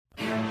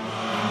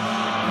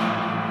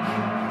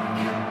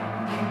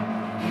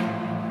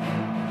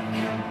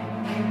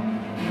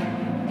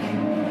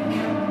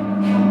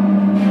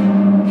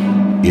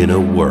In a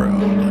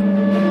world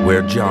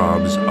where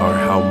jobs are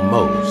how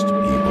most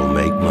people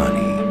make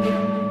money,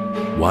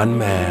 one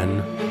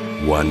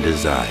man, one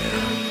desire,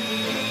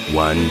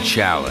 one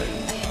challenge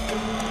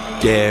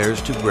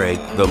dares to break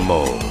the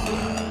mold.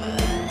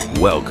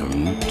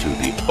 Welcome to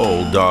the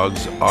Old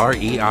Dogs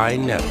REI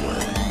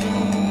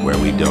Network, where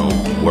we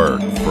don't work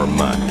for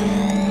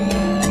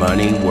money.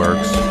 Money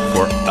works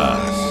for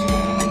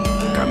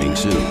us. Coming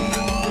soon.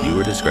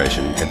 Viewer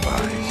discretion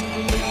advised.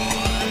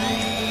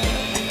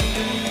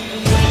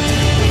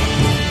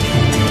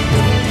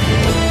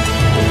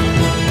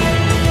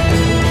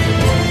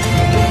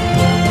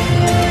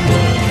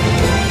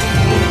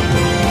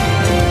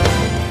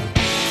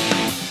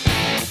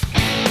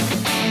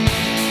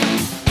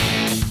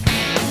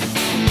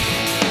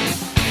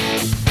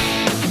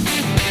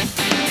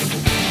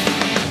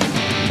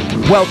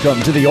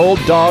 Welcome to the Old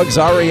Dogs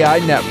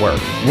REI Network,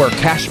 where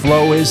cash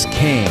flow is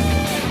king.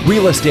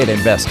 Real estate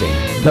investing,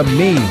 the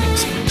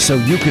means, so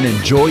you can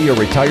enjoy your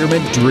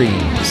retirement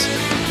dreams.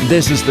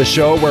 This is the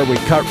show where we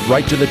cut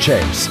right to the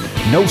chase.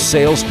 No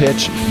sales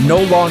pitch,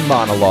 no long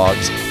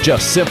monologues,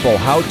 just simple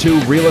how-to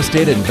real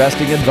estate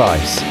investing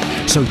advice,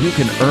 so you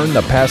can earn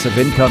the passive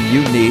income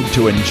you need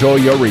to enjoy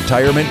your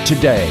retirement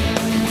today.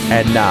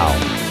 And now,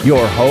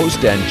 your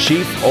host and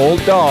chief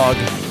old dog,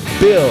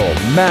 Bill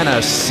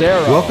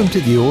Manassero. Welcome to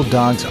the Old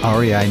Dogs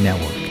REI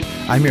Network.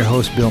 I'm your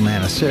host, Bill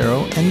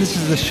Manassero, and this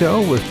is the show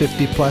where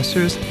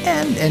 50-plussers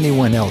and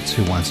anyone else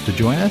who wants to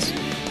join us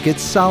get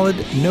solid,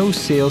 no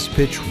sales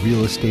pitch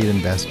real estate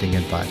investing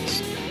advice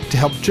to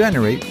help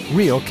generate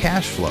real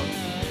cash flow.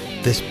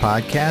 This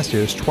podcast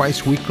airs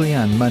twice weekly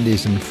on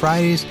Mondays and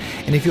Fridays,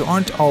 and if you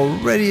aren't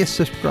already a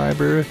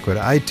subscriber, go to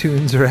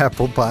iTunes or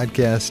Apple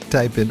Podcasts,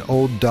 type in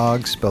Old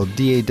Dogs, spelled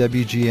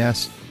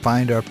D-A-W-G-S,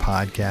 find our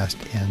podcast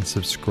and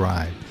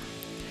subscribe.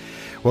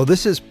 Well,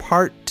 this is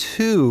part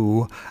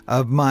 2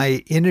 of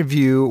my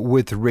interview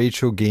with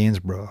Rachel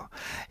Gainsborough,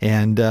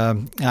 and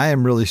I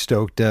am really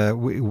stoked.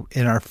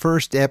 In our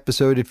first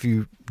episode, if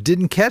you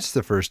didn't catch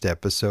the first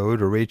episode,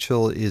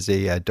 Rachel is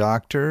a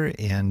doctor,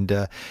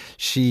 and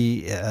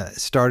she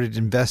started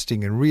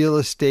investing in real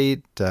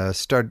estate,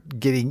 started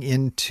getting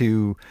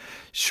into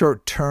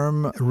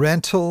short-term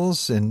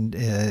rentals and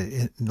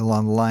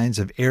along the lines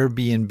of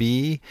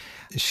Airbnb.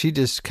 She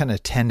just kind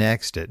of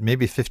 10x'd it,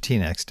 maybe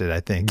 15x'd it, I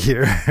think,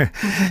 here,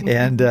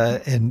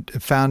 and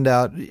found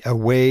out a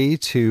way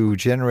to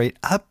generate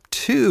up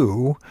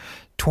to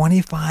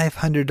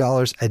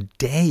 $2,500 a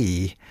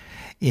day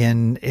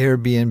in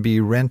Airbnb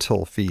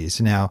rental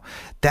fees. Now,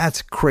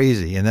 that's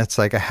crazy, and that's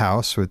like a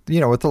house with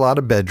a lot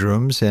of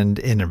bedrooms and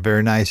in a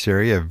very nice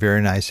area, a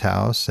very nice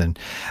house. And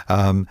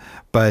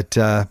but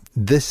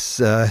this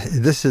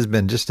has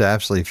been just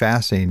absolutely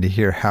fascinating to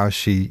hear how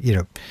she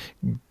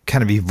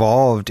kind of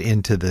evolved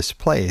into this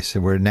place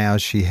where now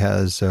she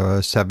has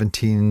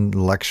 17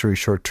 luxury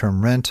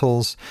short-term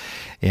rentals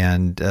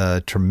and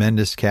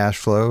tremendous cash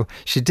flow.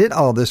 She did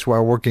all this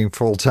while working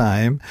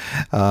full-time.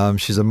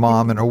 She's a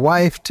mom and a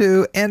wife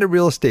too, and a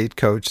real estate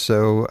coach.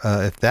 So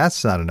if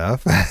that's not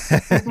enough.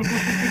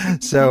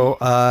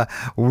 So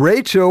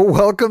Rachel,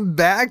 welcome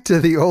back to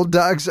the Old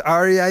Dogs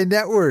REI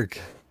Network.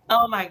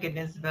 Oh my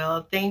goodness,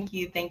 Bill. Thank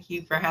you. Thank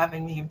you for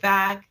having me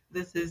back.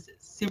 This is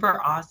super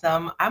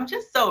awesome. I'm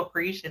just so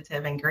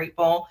appreciative and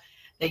grateful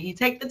that you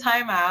take the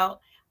time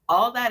out,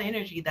 all that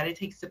energy that it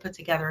takes to put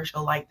together a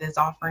show like this,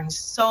 offering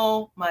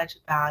so much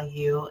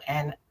value.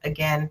 And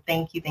again,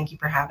 thank you. Thank you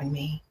for having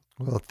me.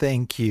 Well,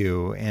 thank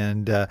you.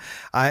 And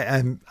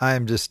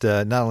I'm just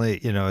not only,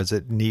 is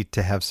it neat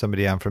to have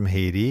somebody on from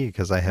Haiti,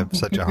 because I have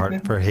such a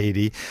heart for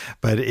Haiti,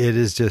 but it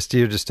is just,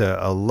 you're just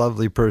a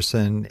lovely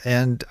person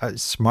and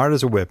smart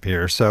as a whip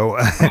here. So,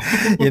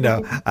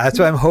 that's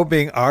why I'm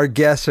hoping our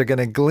guests are going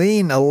to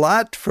glean a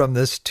lot from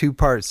this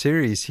 2-part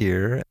series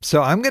here.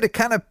 So I'm going to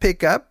kind of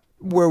pick up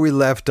where we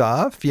left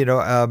off, and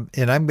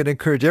I'm going to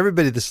encourage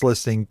everybody that's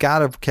listening, got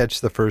to catch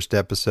the first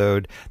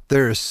episode.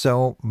 There is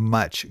so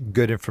much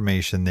good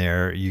information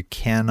there. You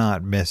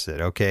cannot miss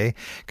it, okay?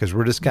 Because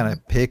we're just going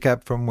to pick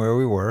up from where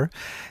we were.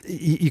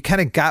 You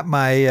kind of got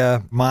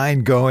my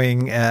mind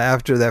going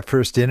after that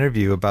first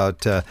interview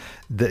about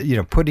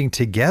putting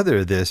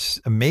together this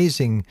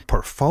amazing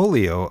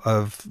portfolio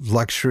of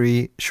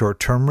luxury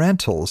short-term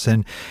rentals.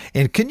 And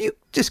can you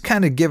just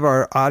kind of give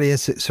our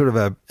audience sort of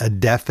a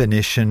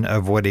definition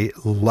of what a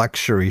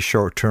luxury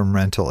short-term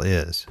rental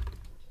is?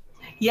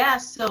 Yeah,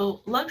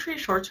 so luxury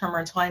short-term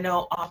rental, I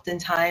know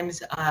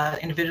oftentimes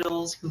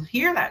individuals who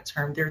hear that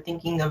term, they're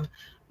thinking of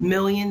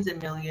millions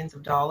and millions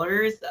of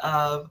dollars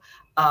of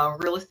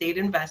real estate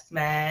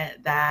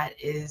investment that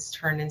is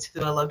turned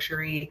into a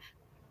luxury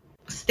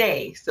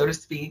stay, so to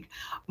speak.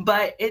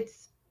 But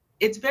it's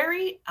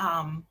very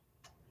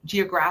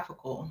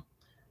geographical.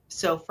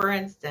 So for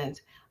instance,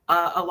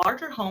 a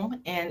larger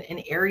home in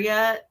an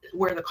area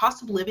where the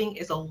cost of living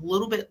is a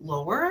little bit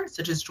lower,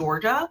 such as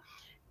Georgia,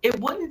 it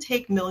wouldn't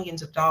take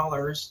millions of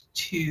dollars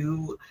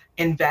to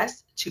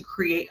invest to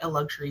create a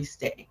luxury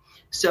stay.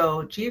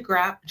 So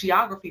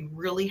geography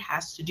really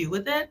has to do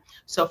with it.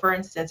 So for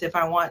instance, if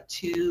I want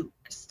to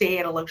stay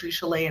at a luxury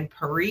chalet in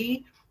Paris,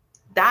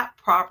 that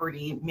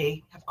property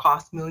may have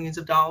cost millions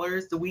of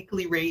dollars. The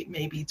weekly rate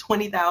may be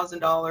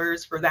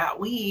 $20,000 for that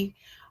week.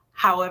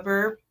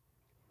 However,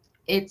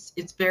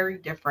 it's very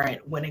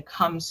different when it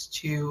comes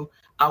to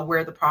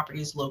where the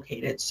property is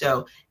located.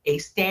 So a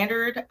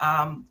standard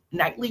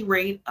nightly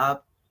rate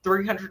of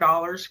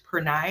 $300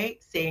 per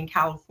night, say in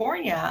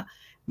California,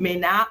 may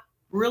not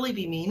really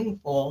be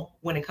meaningful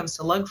when it comes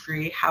to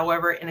luxury.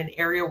 However, in an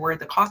area where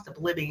the cost of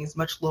living is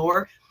much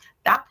lower,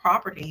 that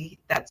property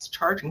that's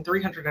charging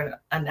 $300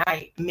 a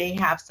night may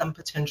have some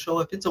potential.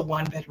 If it's a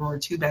 1-bedroom or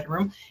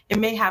 2-bedroom, it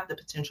may have the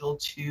potential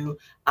to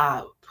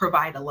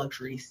provide a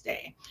luxury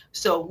stay.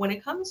 So when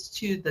it comes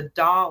to the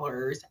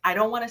dollars, I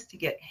don't want us to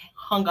get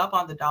hung up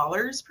on the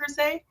dollars per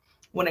se.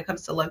 When it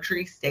comes to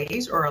luxury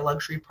stays or a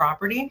luxury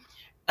property,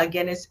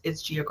 again,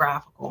 it's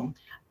geographical.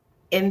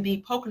 In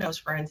the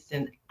Poconos, for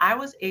instance, I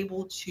was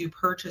able to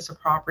purchase a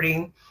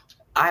property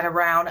at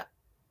around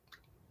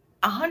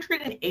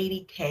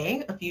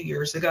 $180K a few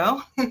years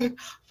ago,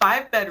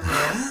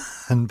 5-bedroom.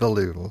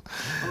 Unbelievable.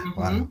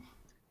 Mm-hmm. Wow.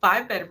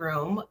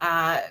 5-bedroom,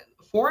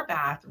 4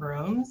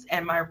 bathrooms,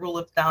 and my rule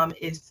of thumb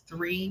is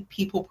 3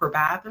 people per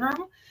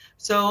bathroom.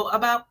 So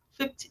about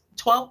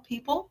 12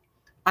 people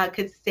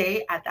could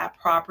stay at that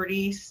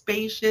property,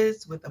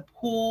 spacious with a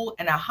pool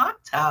and a hot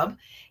tub.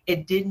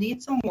 It did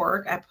need some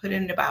work. I put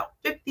in about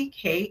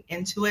 $50K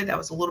into it. That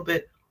was a little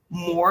bit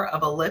more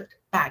of a lift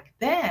back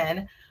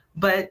then.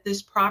 But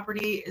this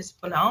property is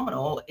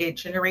phenomenal. It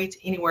generates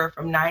anywhere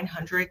from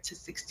 $900 to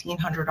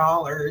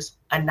 $1,600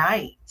 a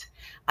night,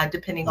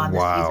 depending on the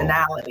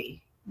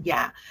seasonality.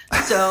 Yeah.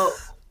 So,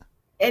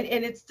 and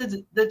it's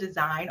the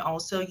design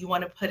also. You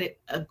want to put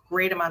a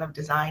great amount of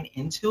design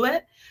into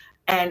it.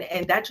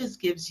 And that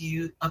just gives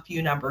you a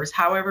few numbers.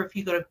 However, if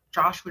you go to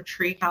Joshua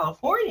Tree,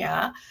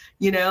 California,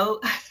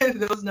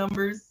 those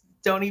numbers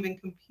don't even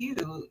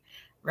compute,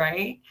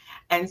 right?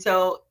 And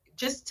so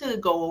just to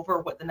go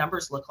over what the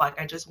numbers look like,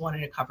 I just wanted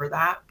to cover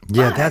that.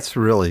 Yeah, that's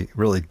really,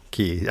 really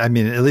key. I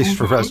mean, at least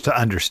for us to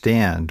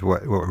understand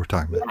what we're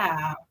talking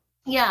about.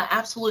 Yeah,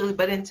 absolutely.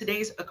 But in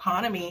today's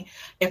economy,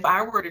 if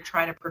I were to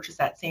try to purchase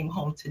that same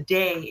home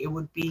today, it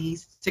would be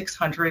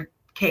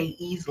 $600K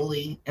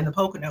easily in the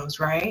Poconos,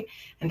 right?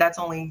 And that's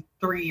only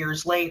 3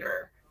 years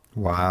later.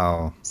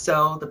 Wow.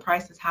 So the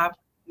prices have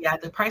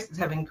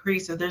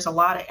increased. So there's a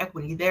lot of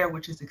equity there,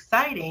 which is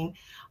exciting.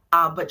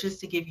 But just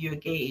to give you a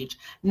gauge.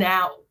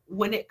 Now,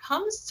 when it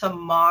comes to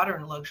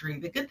modern luxury,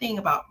 the good thing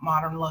about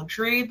modern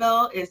luxury,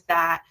 Bill, is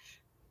that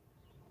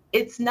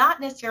it's not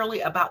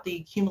necessarily about the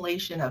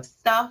accumulation of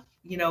stuff,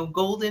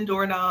 golden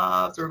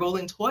doorknobs or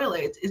golden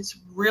toilets. It's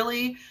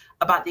really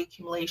about the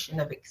accumulation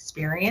of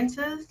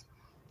experiences.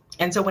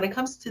 And so when it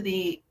comes to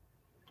the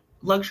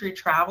luxury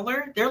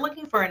traveler, they're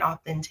looking for an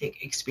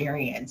authentic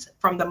experience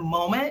from the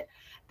moment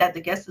that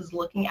the guest is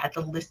looking at the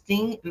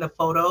listing and the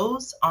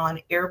photos on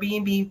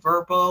Airbnb,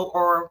 Vrbo,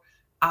 or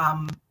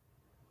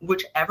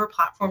whichever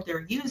platform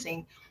they're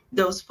using.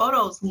 Those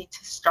photos need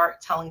to start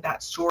telling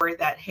that story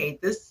that, hey,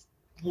 this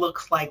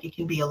looks like it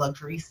can be a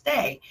luxury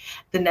stay.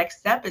 The next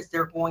step is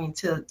they're going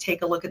to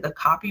take a look at the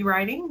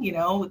copywriting,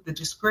 the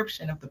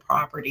description of the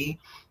property.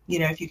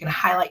 If you can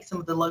highlight some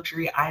of the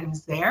luxury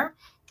items there,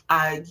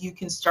 you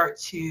can start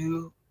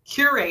to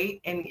curate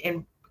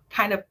and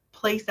kind of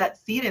place that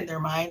seed in their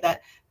mind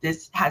that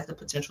this has the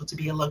potential to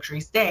be a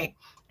luxury stay.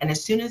 And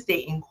as soon as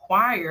they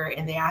inquire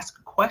and they ask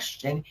a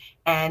question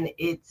and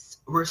it's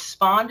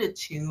responded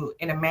to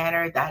in a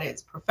manner that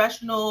is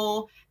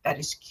professional, that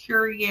is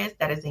curious,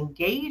 that is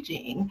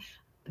engaging,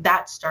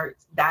 that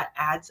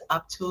adds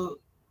up to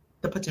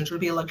the potential to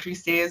be a luxury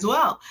stay as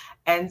well.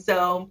 And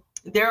so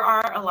there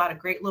are a lot of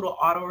great little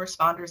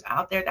autoresponders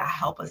out there that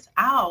help us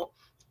out.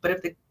 But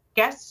if the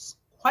guests'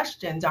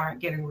 questions aren't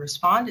getting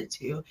responded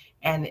to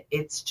and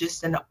it's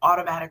just an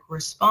automatic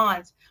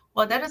response,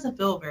 well, that doesn't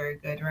feel very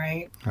good,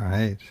 right? All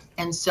right.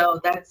 And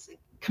so that's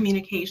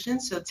communication.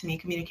 So to me,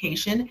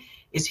 communication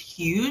is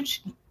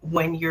huge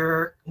when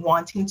you're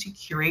wanting to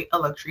curate a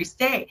luxury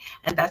stay.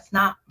 And that's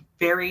not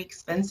very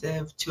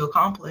expensive to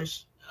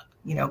accomplish,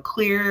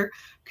 clear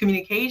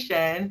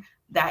communication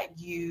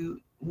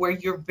where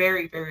you're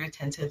very, very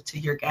attentive to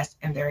your guests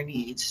and their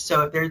needs.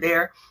 So if they're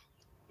there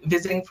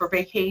visiting for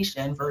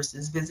vacation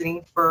versus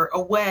visiting for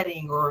a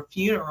wedding or a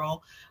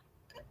funeral,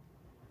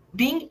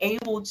 being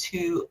able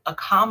to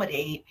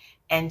accommodate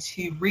and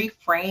to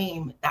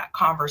reframe that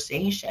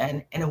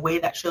conversation in a way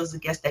that shows the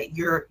guest that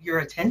you're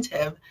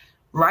attentive,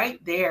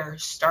 right there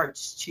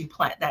starts to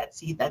plant that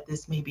seed that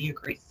this may be a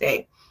great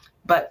stay.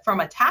 But from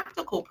a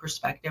tactical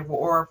perspective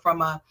or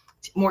from a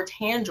more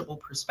tangible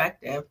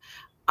perspective,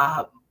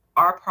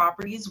 our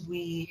properties,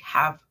 we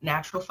have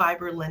natural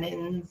fiber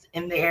linens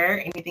in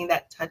there. Anything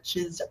that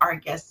touches our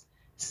guest's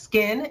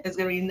skin is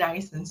going to be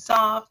nice and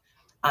soft.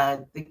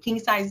 The king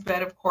size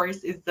bed, of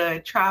course, is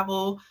the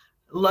travel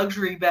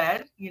luxury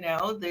bed.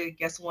 The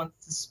guest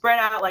wants to spread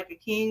out like a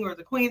king or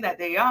the queen that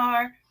they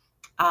are.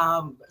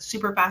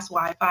 Super fast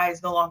Wi-Fi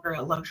is no longer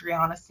a luxury,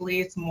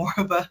 honestly. It's more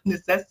of a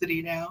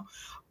necessity now.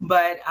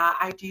 But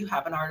I do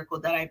have an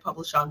article that I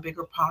published on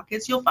Bigger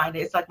Pockets. You'll find it.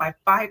 It's like my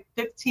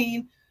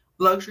 15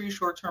 luxury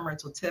short-term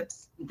rental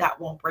tips that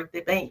won't break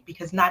the bank,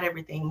 because not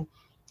everything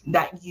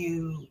that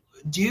you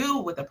do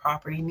with a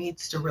property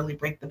needs to really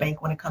break the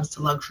bank when it comes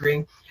to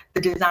luxury.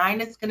 The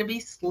design is going to be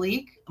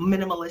sleek,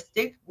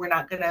 minimalistic. We're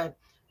not going to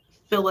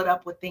fill it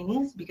up with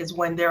things, because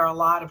when there are a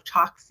lot of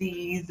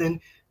chalksies and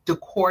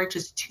decor,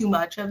 just too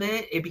much of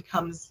it, it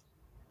becomes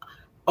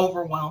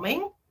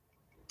overwhelming.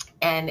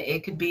 And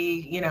it could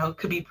be,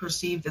 could be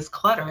perceived as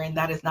clutter, and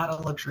that is not a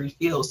luxury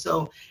feel.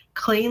 So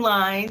clean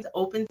lines,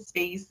 open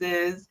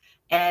spaces,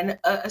 and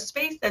a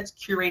space that's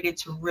curated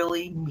to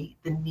really meet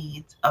the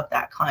needs of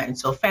that client.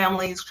 So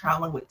families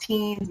traveling with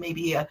teens,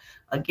 maybe a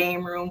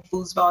game room,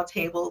 foosball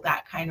table,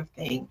 that kind of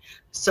thing.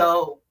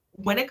 So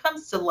when it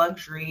comes to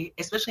luxury,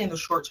 especially in the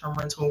short-term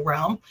rental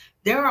realm,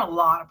 there are a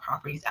lot of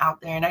properties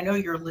out there. And I know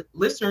your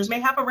listeners may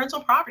have a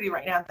rental property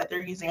right now that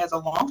they're using as a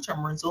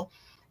long-term rental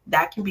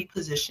that can be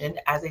positioned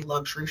as a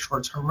luxury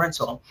short-term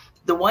rental.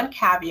 The one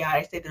caveat,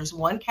 I say there's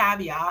one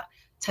caveat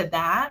to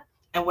that.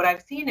 And what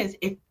I've seen is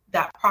if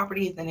that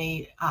property is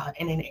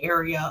in an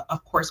area,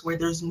 of course, where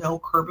there's no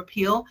curb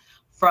appeal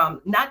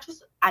from not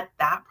just at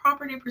that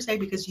property per se,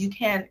 because you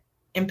can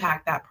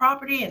impact that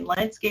property and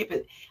landscape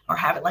it or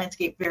have it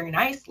landscaped very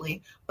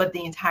nicely, but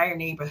the entire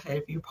neighborhood,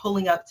 if you're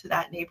pulling up to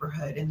that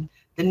neighborhood and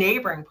the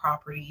neighboring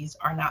properties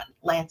are not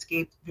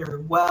landscaped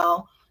very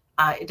well,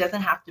 it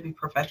doesn't have to be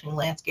professionally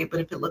landscaped,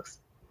 but if it looks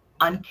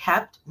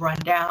unkept, run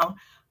down,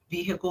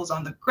 vehicles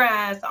on the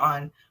grass,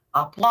 on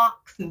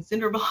blocks and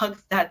cinder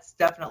blocks, that's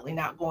definitely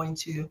not going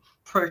to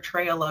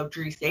portray a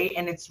luxury state.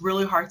 And it's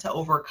really hard to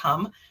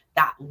overcome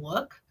that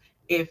look.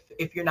 If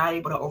you're not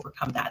able to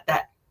overcome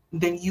that,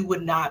 then you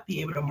would not be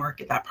able to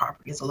market that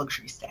property as a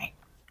luxury stay.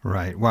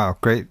 Right. Wow.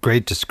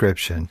 Great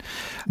description.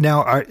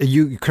 Now,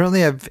 you currently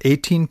have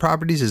 18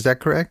 properties. Is that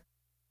correct?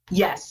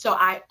 Yes. So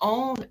I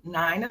own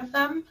 9 of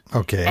them.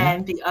 Okay.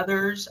 And the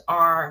others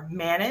are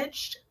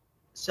managed.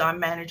 So I'm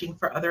managing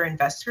for other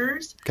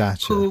investors.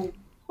 Gotcha. who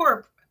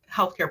are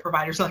healthcare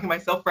providers like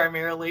myself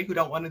primarily, who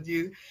don't want to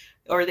do,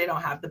 or they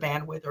don't have the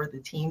bandwidth or the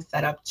team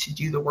set up to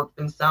do the work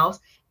themselves.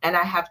 And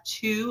I have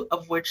 2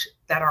 of which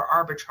that are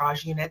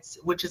arbitrage units,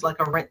 which is like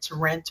a rent to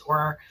rent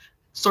or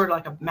sort of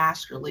like a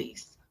master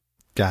lease.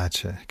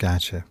 Gotcha.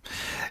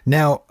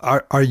 Now,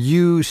 are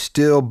you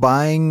still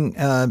buying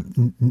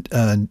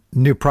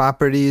new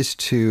properties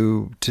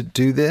to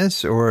do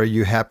this, or are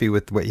you happy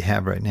with what you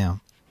have right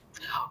now?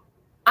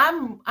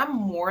 I'm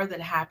more than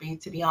happy,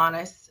 to be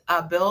honest,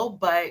 Bill,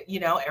 but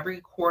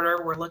every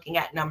quarter we're looking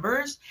at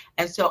numbers.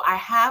 And so I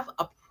have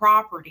a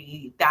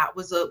property that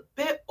was a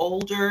bit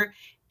older.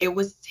 It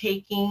was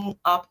taking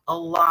up a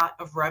lot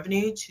of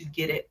revenue to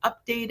get it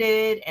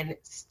updated, and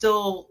it's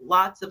still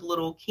lots of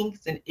little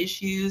kinks and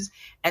issues.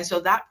 And so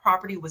that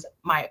property was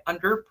my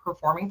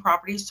underperforming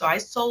property. So I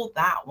sold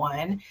that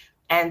one,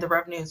 and the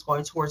revenue is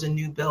going towards a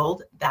new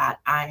build that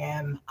I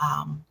am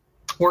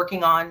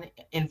working on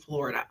in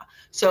Florida.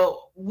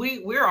 So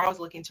we're always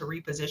looking to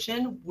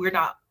reposition. We're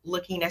not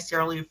looking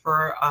necessarily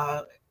for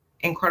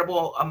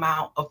incredible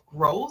amount of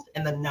growth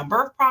in the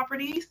number of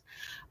properties,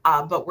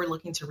 but we're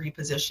looking to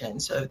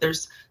reposition. So if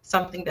there's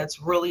something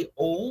that's really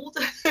old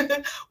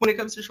when it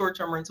comes to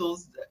short-term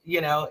rentals,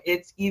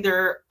 it's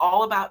either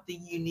all about the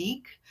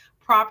unique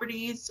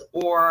properties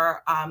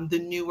or the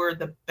newer,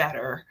 the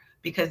better,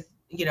 because,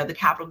 the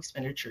capital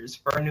expenditures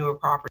for a newer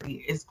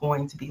property is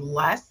going to be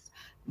less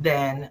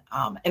than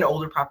an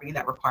older property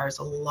that requires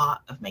a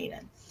lot of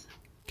maintenance.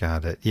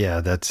 Got it.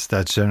 Yeah, that's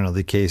generally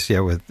the case.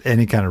 Yeah, with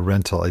any kind of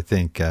rental, I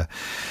think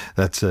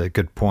that's a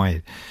good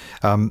point.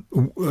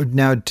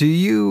 Now, do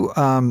you?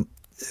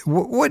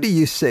 What do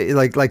you say?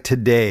 Like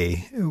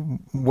today,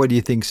 what do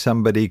you think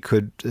somebody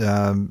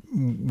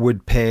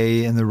would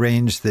pay in the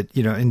range that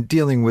in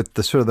dealing with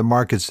the sort of the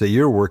markets that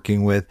you're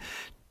working with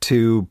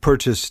to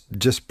purchase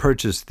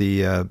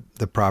the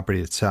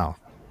property itself?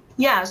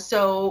 Yeah.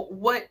 So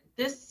what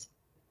this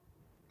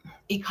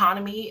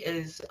economy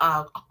is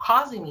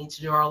causing me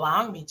to do, or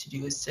allowing me to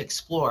do, is to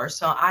explore.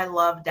 So I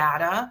love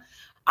data.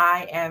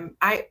 I've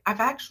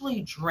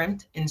actually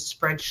dreamt in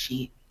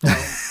spreadsheet.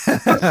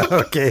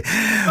 Okay.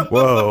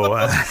 Whoa.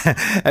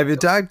 Have you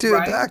talked to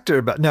a doctor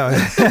about? No.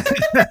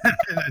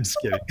 I'm just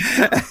kidding.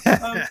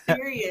 I'm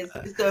serious.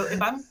 So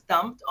if I'm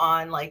stumped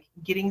on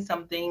getting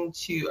something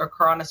to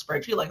occur on a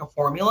spreadsheet, like a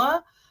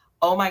formula,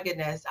 oh my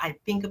goodness, I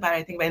think about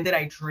it, and then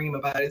I dream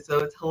about it. So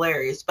it's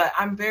hilarious. But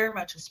I'm very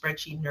much a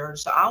spreadsheet nerd.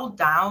 So I'll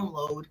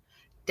download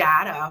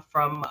data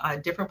from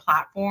different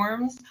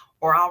platforms,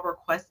 or I'll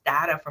request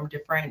data from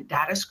different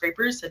data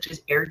scrapers such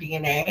as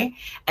AirDNA.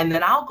 And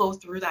then I'll go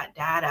through that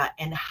data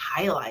and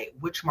highlight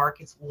which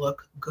markets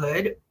look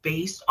good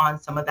based on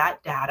some of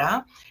that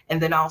data. And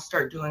then I'll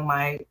start doing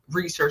my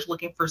research,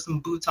 looking for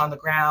some boots on the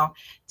ground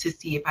to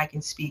see if I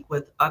can speak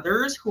with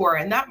others who are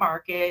in that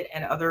market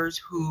and others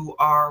who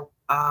are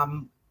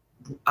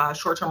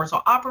short-term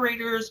rental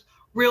operators,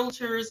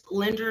 realtors,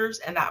 lenders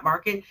in that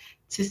market,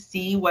 to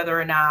see whether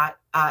or not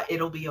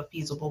it'll be a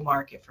feasible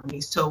market for me.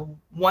 So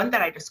one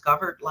that I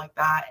discovered like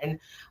that, and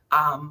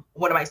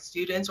one of my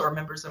students or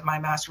members of my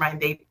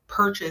mastermind, they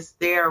purchased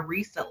there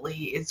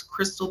recently, is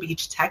Crystal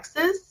Beach,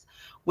 Texas,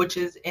 which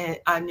is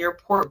near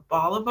Port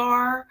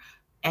Bolivar,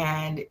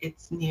 and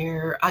it's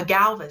near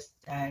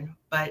Galveston,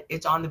 but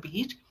it's on the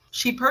beach.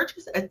 She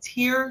purchased a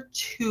tier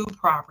 2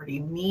 property,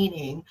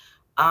 meaning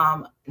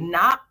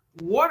not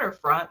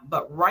waterfront,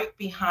 but right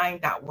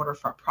behind that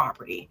waterfront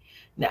property.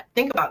 Now,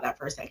 think about that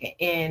for a second.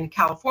 In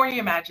California,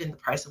 imagine the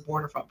price of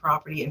waterfront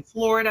property. In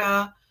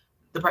Florida,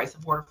 the price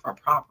of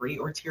waterfront property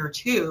or tier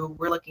 2,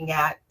 we're looking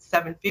at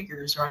 7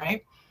 figures,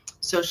 right?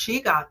 So she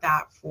got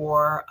that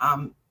for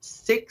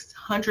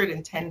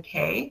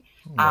 $610K.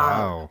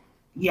 Wow.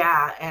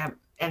 Yeah,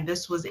 and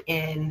this was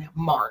in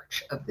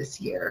March of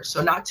this year,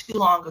 so not too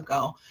long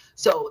ago.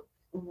 So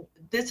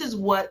this is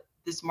what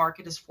this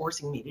market is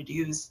forcing me to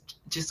do, is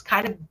just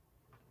kind of,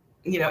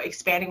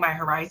 expanding my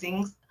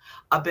horizons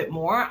a bit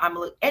more.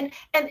 And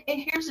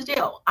here's the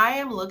deal. I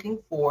am looking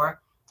for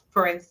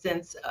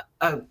instance,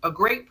 a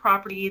great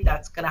property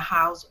that's going to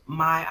house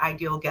my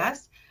ideal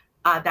guests.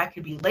 That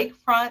could be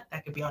lakefront,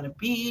 that could be on a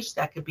beach,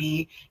 that could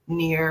be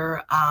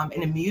near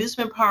an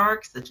amusement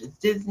park such as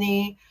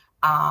Disney.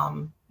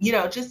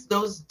 Just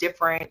those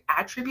different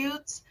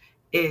attributes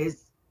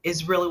is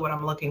really what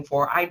I'm looking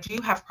for. I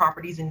do have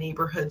properties in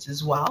neighborhoods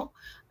as well.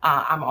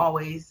 I'm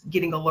always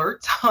getting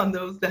alerts on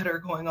those that are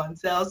going on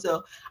sale.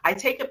 So I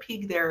take a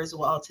peek there as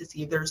well to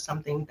see if there's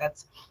something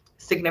that's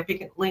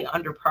significantly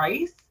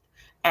underpriced.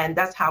 And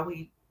that's how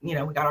we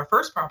got our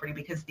first property,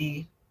 because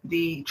the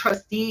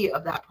trustee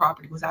of that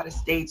property was out of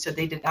state. So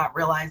they did not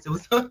realize it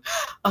was $100,000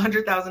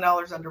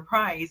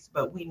 underpriced,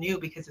 but we knew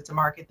because it's a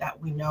market that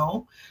we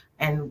know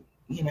and,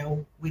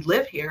 we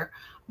live here.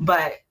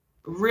 But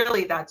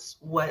really that's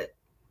what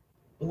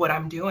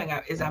I'm doing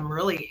is I'm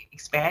really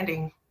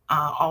expanding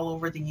all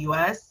over the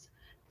U.S.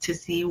 to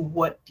see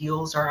what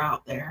deals are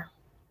out there.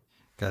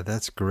 God,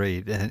 that's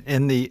great.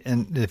 And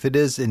if it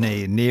is in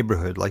a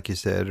neighborhood, like you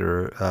said,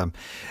 or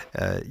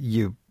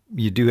you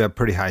do have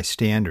pretty high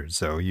standards.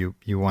 So you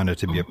want it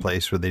to be a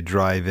place where they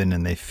drive in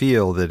and they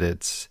feel that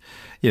it's,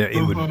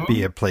 it would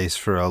be a place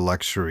for a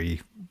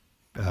luxury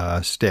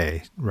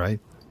stay, right?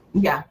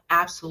 Yeah,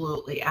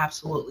 absolutely.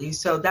 Absolutely.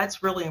 So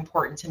that's really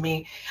important to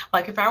me.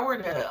 Like if I were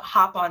to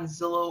hop on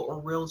Zillow or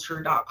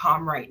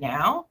Realtor.com right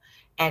now,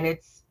 and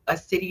it's a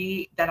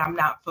city that I'm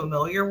not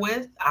familiar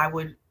with, I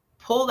would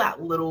pull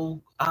that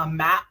little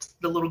maps,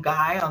 the little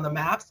guy on the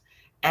maps,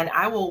 and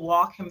I will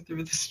walk him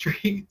through the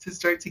street to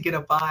start to get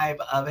a vibe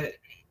of it.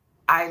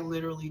 I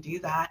literally do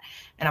that.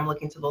 And I'm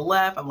looking to the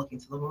left, I'm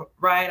looking to the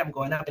right, I'm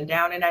going up and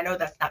down. And I know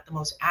that's not the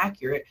most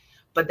accurate,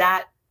 but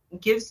that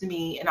gives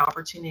me an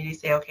opportunity to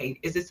say, okay,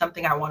 is this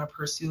something I want to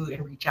pursue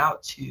and reach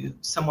out to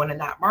someone in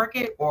that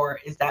market, or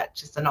is that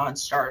just a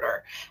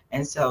non-starter?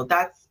 And so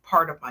that's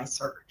part of my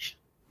search.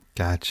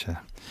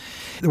 Gotcha.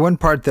 The one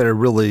part that I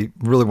really,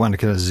 really want to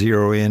kind of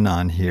zero in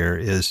on here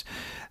is,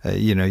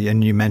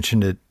 and you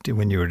mentioned it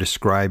when you were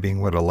describing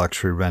what a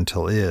luxury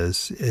rental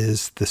is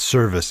the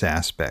service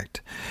aspect.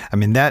 I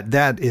mean,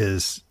 that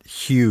is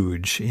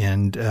huge.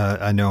 And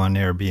I know on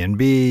Airbnb,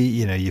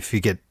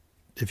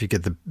 if you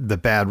get the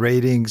bad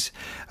ratings,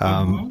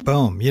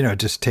 boom, it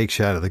just takes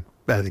you out of the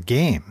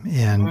game.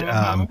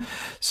 And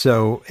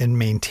so in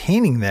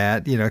maintaining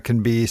that, it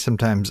can be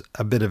sometimes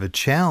a bit of a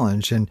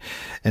challenge. And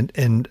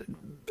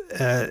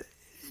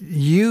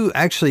you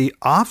actually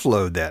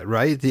offload that,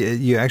 right?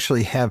 You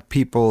actually have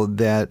people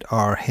that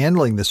are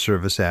handling the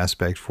service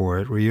aspect for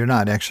it, where you're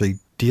not actually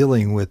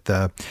dealing with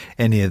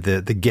any of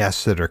the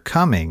guests that are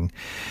coming.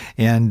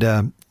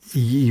 And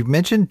you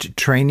mentioned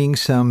training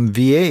some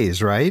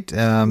VAs, right?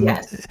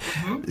 Yes.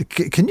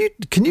 Can you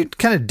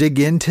kind of dig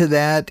into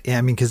that?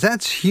 I mean, because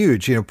that's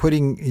huge.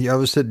 Putting all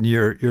of a sudden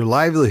your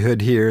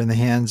livelihood here in the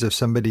hands of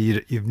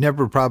somebody you've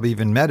never probably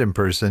even met in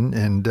person,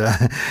 and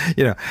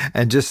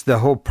and just the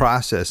whole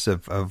process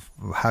of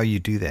how you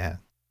do that.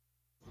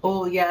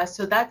 Oh yeah,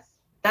 so that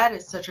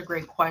is such a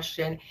great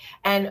question.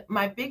 And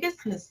my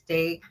biggest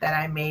mistake that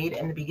I made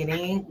in the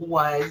beginning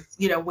was,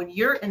 when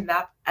you're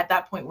at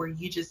that point where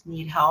you just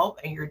need help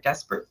and you're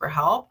desperate for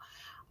help,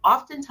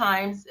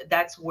 oftentimes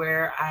that's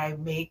where I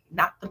make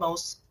not the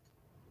most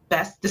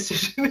best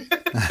decision,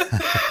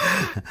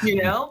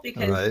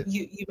 because right.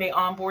 you may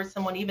onboard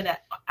someone even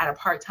at a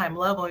part-time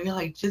level. And you're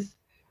like, just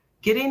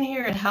get in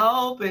here and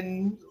help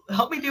me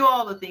do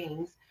all the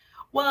things.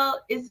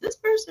 Well, is this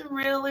person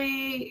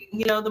really,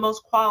 the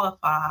most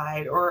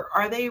qualified, or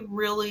are they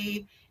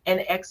really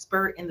an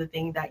expert in the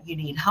thing that you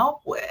need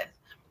help with?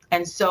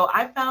 And so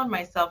I found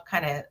myself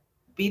kind of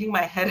beating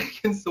my head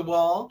against the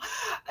wall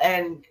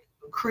and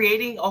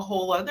creating a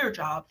whole other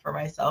job for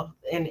myself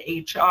in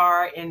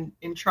HR and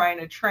in trying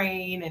to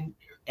train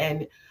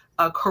and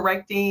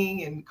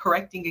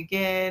correcting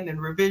again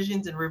and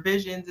revisions.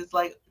 It's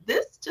like,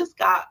 this just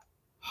got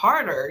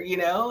harder,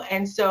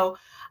 and so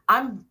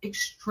I'm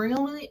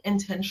extremely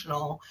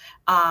intentional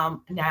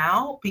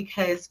now,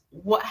 because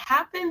what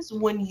happens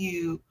when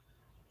you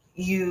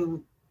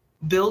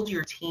build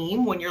your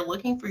team, when you're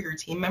looking for your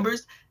team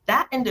members,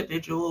 that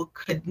individual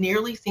could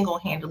nearly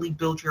single-handedly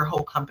build your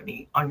whole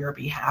company on your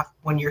behalf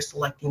when you're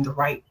selecting the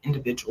right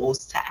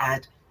individuals to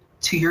add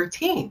to your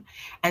team.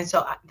 And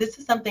so this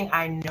is something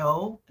I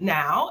know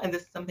now, and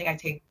this is something I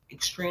take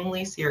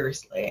extremely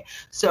seriously.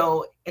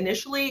 So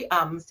initially,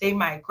 say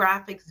my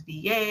graphics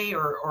VA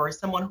or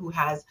someone who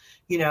has,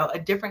 a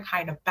different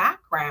kind of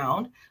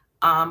background,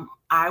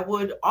 I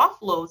would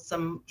offload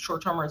some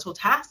short-term rental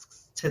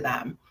tasks to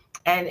them.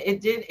 And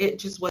it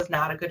just was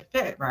not a good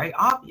fit, right?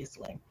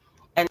 Obviously.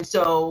 And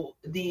so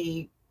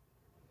the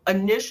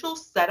initial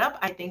setup,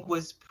 I think,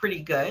 was pretty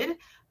good.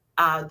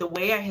 The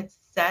way I had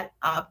set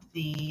up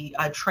the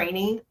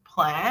training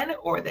plan,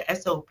 or the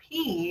SOP,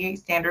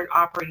 standard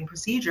operating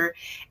procedure,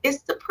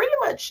 is to pretty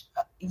much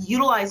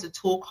utilize a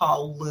tool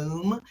called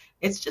Loom.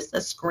 It's just a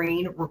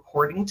screen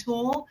recording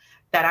tool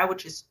that I would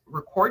just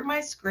record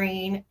my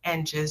screen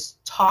and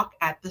just talk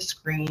at the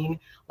screen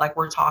like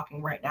we're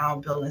talking right now,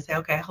 Bill, and say,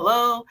 okay,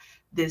 hello,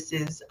 this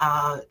is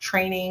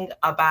training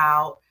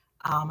about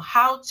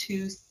how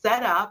to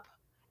set up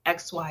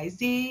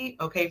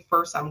XYZ. Okay,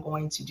 first I'm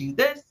going to do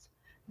this,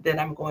 then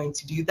I'm going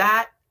to do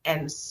that,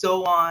 and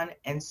so on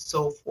and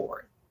so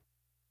forth.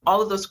 All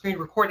of those screen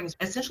recordings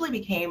essentially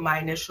became my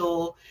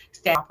initial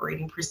standard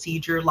operating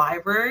procedure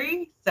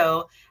library.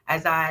 So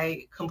as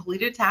I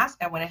completed a task,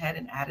 I went ahead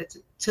and added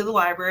to the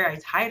library. I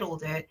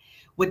titled it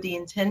with the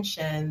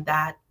intention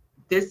that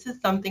this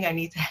is something I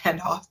need to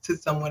hand off to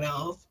someone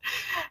else.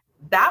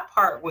 That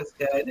part was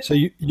good. So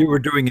you were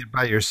doing it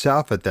by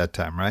yourself at that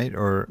time, right?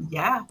 Or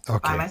yeah,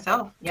 okay. By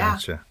myself. Yeah,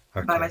 gotcha.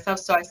 Okay. By myself.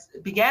 So I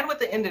began with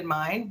the end in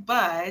mind,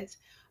 but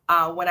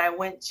when I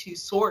went to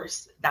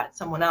source that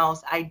someone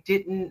else, I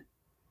didn't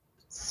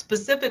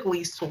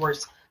specifically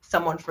source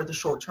someone for the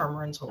short-term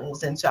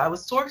rentals. And so I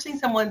was sourcing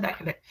someone that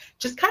could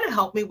just kind of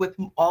help me with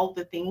all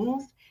the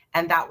things.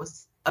 And that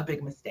was a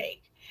big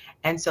mistake.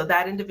 And so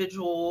that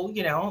individual,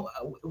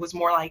 was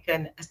more like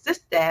an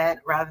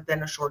assistant rather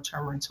than a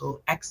short-term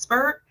rental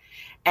expert.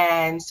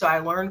 And so I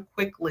learned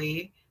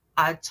quickly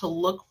to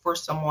look for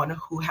someone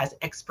who has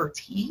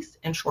expertise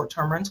in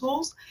short-term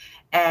rentals.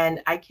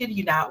 And I kid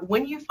you not,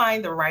 when you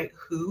find the right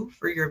who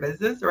for your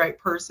business, the right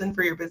person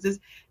for your business,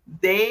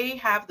 they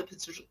have the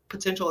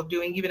potential of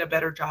doing even a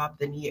better job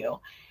than you.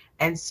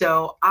 And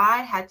so I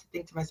had to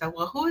think to myself,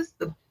 well, who is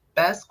the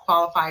best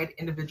qualified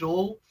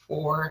individual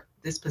for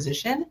this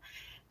position?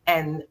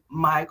 And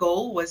my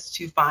goal was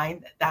to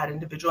find that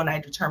individual, and I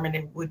determined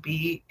it would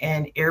be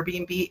an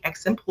Airbnb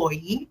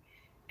ex-employee.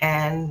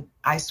 And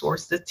I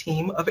sourced a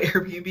team of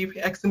Airbnb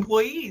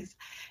ex-employees,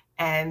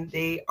 and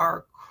they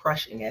are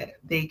crushing it.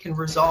 They can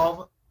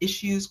resolve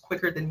issues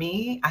quicker than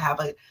me. I have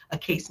a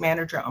case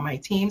manager on my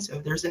team. So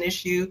if there's an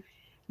issue,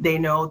 they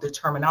know the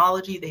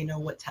terminology, they know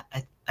what to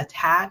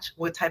attach,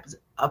 what types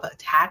of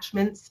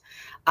attachments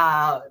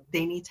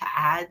they need to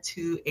add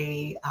to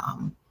a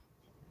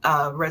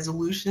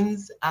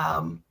resolutions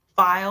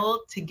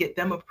file to get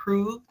them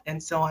approved,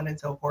 and so on and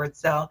so forth.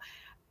 So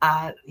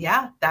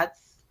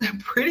that's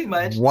pretty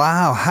much.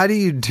 Wow. How do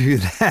you do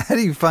that? How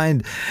do you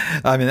find,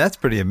 that's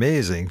pretty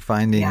amazing,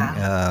 finding,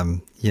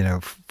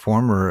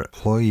 former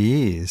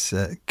employees.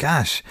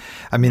 Gosh,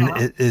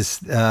 it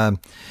is,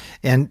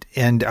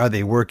 and are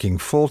they working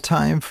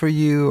full-time for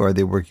you? Are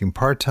they working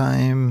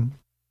part-time?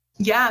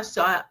 Yeah.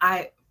 So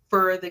I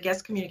for the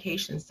guest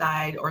communication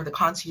side, or the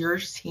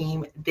concierge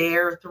team,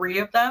 there are 3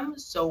 of them.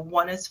 So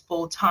one is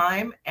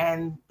full-time,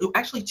 and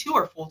actually 2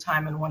 are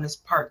full-time and 1 is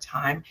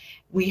part-time.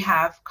 We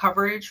have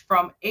coverage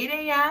from 8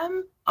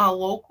 a.m.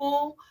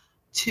 Local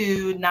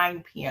to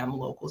 9 p.m.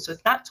 local. So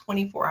it's not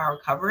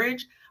 24-hour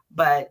coverage,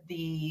 but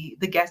the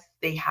guests,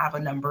 they have a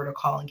number to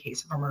call in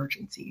case of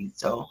emergency.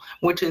 So,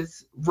 which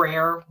is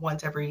rare.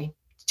 Once every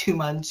 2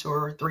 months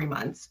or 3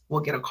 months, we'll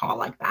get a call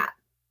like that.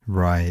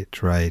 Right.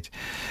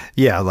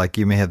 Yeah, like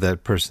you may have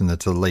that person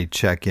that's a late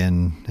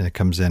check-in and it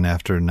comes in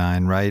after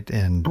 9, right?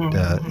 And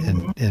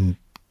and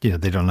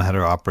they don't know how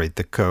to operate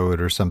the code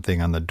or something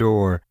on the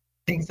door.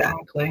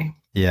 Exactly.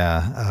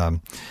 Yeah.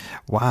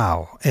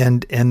 Wow.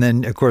 And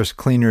then of course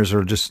cleaners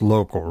are just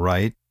local,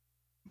 right?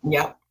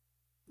 Yep.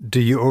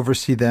 Do you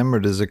oversee them, or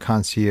does a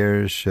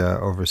concierge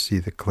oversee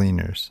the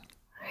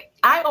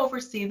I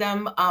oversee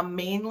them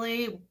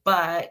mainly,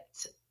 but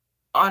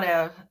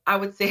I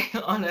would say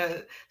on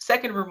a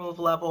second remove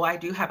level, I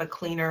do have a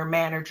cleaner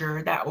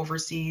manager that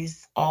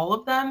oversees all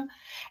of them,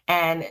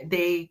 and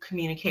they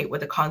communicate with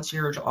the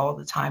concierge all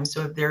the time.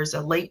 So if there's a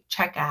late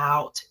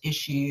checkout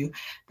issue,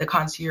 the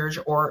concierge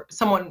or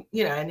someone,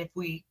 and if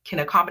we can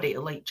accommodate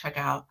a late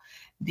checkout,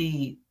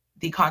 the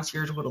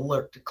concierge would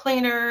alert the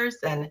cleaners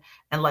and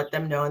let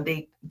them know. And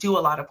they do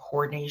a lot of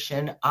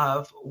coordination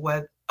of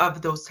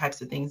those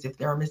types of things. If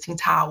there are missing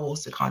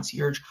towels, the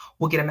concierge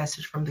will get a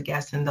message from the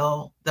guests, and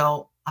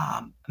they'll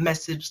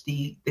message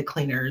the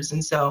cleaners.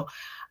 And so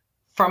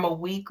from a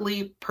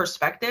weekly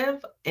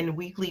perspective, in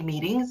weekly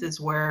meetings is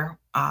where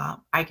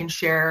I can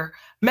share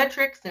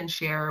metrics and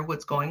share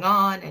what's going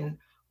on and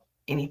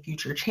any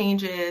future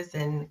changes,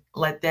 and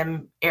let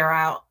them air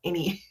out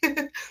any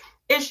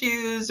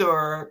issues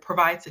or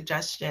provide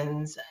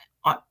suggestions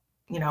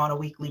on a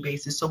weekly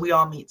basis. So we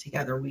all meet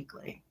together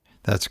weekly.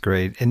 That's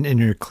great. And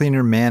your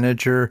cleaner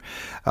manager,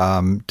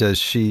 does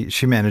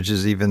she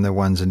manages even the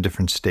ones in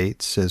different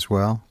states as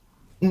well?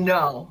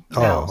 No,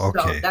 no. Oh, So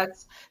okay.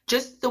 that's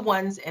just the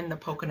ones in the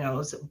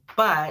Poconos.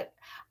 But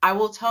I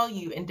will tell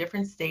you, in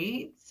different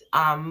states,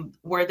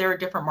 where there are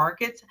different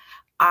markets,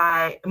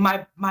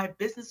 my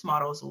business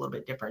model is a little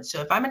bit different.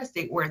 So if I'm in a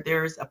state where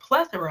there's a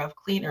plethora of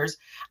cleaners,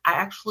 I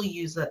actually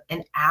use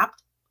an app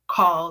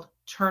called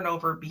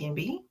Turnover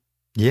B&B.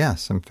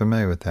 Yes, I'm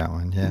familiar with that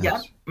one. Yep.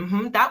 Yes.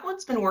 That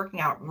one's been working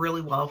out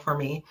really well for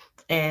me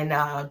in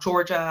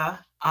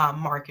Georgia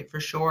market for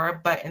sure.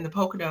 But in the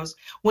Poconos,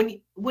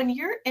 when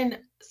you're in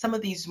some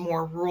of these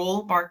more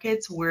rural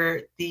markets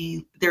where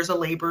there's a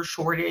labor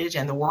shortage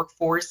and the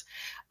workforce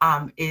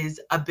is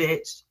a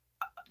bit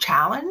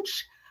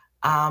challenged,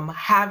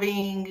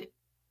 having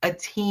a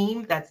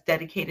team that's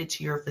dedicated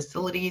to your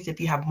facilities,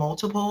 if you have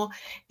multiple,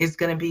 is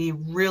going to be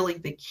really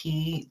the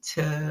key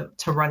to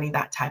running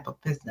that type of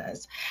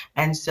business.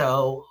 And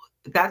so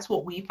that's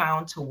what we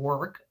found to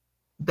work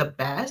the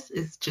best,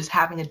 is just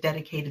having a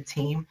dedicated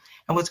team.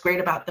 And what's great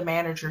about the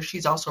manager,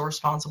 she's also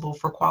responsible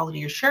for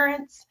quality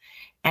assurance.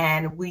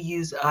 And we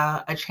use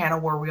a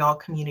channel where we all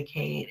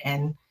communicate,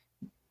 and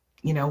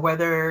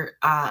whether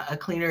a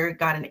cleaner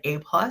got an A+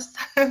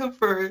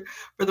 for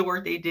the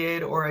work they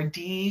did, or a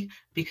D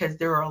because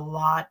there are a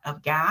lot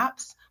of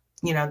gaps,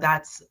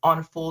 that's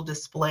on full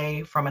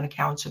display from an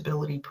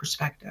accountability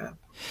perspective.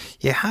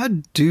 Yeah. How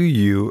do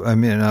you, I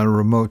mean, in a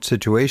remote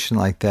situation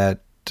like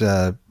that,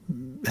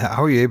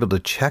 how are you able to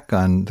check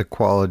on the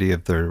quality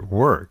of their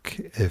work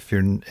if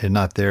you're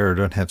not there or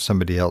don't have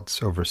somebody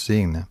else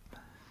overseeing them?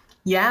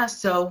 Yeah,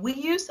 so we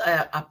use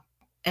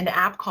an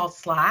app called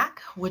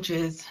Slack, which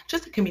is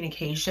just a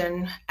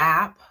communication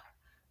app.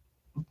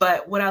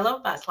 But what I love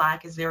about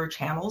Slack is there are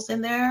channels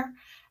in there.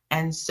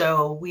 And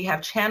so we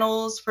have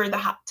channels for the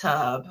hot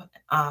tub,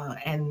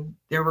 and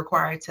they're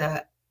required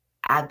to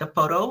add the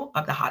photo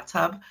of the hot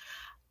tub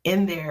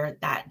in there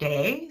that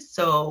day.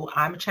 So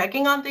I'm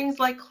checking on things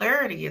like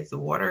clarity. Is the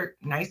water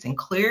nice and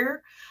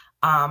clear?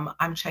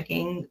 I'm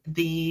checking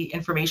the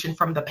information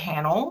from the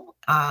panel.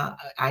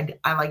 I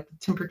like the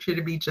temperature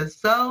to be just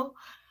so.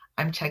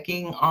 I'm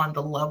checking on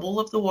the level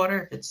of the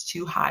water, if it's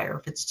too high or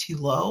if it's too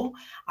low.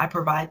 I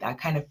provide that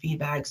kind of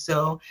feedback.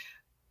 So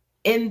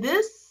in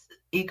this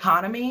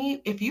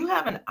economy, if you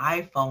have an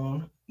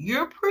iPhone,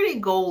 you're pretty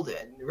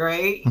golden,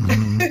 right?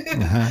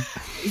 Mm-hmm. Uh-huh.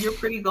 You're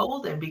pretty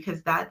golden,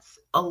 because that's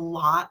a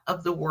lot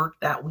of the work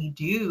that we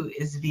do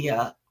is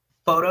via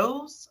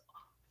photos,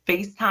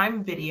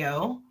 FaceTime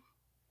video,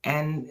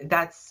 and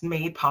that's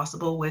made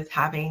possible with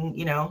having,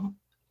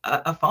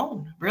 a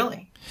phone,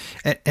 really.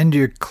 And do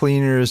your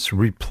cleaners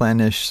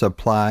replenish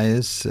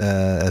supplies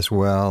as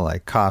well,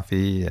 like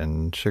coffee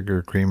and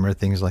sugar, creamer,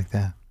 things like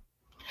that?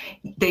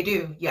 They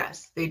do,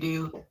 yes, they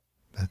do.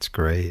 That's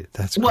great.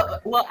 That's great.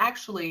 Well,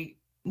 actually,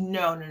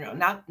 no,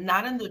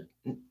 not in the,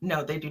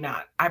 no, they do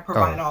not. I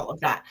provide all of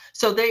that.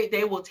 So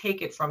they will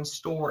take it from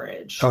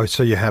storage. Oh,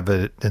 so you have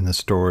it in the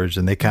storage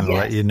and they kind of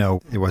let Yes. you know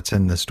what's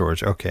in the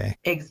storage. Okay.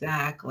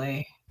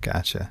 Exactly.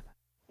 Gotcha.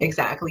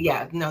 Exactly.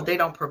 Yeah. No, they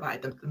don't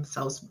provide them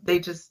themselves. They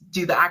just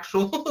do the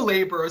actual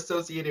labor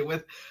associated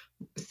with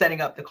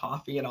setting up the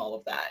coffee and all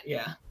of that.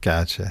 Yeah.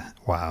 Gotcha.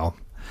 Wow.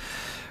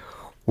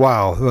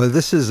 Wow. Well,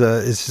 this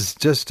is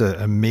just an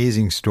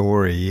amazing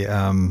story.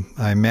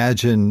 I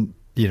imagine,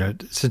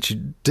 since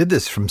you did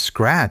this from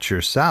scratch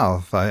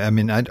yourself, I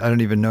mean, I don't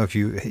even know if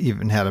you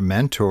even had a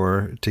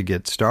mentor to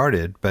get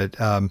started, but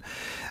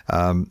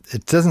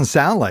it doesn't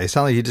sound like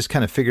you just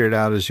kind of figured it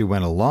out as you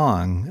went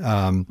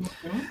along.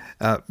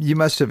 You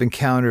must have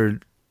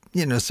encountered,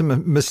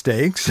 some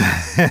mistakes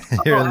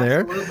here and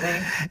there.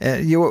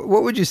 Absolutely.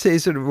 What would you say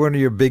sort of one of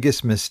your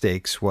biggest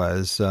mistakes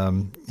was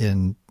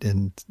in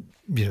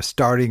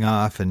starting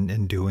off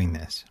and doing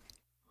this?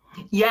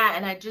 Yeah,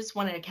 and I just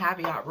wanted to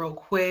caveat real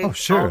quick. Oh,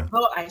 sure.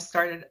 Although I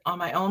started on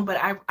my own, but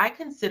I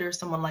consider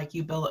someone like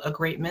you, Bill, a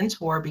great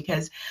mentor,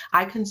 because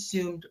I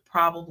consumed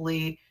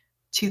probably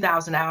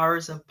 2,000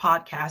 hours of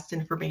podcast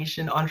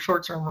information on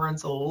short-term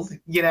rentals,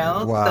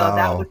 Wow. So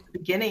that was the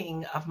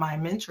beginning of my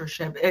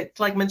mentorship. It's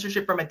like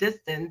mentorship from a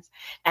distance.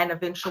 And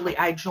eventually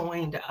I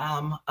joined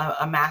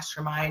a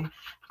mastermind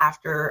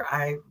after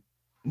I,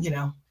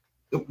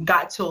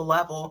 got to a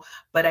level.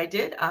 But I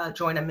did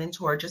join a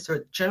mentor, just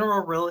a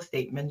general real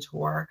estate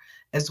mentor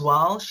as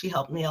well. She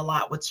helped me a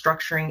lot with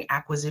structuring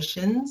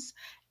acquisitions,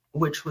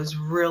 which was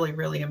really,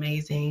 really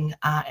amazing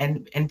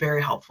and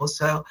very helpful.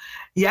 So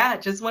yeah,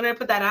 just wanted to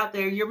put that out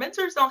there. Your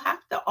mentors don't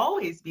have to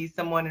always be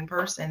someone in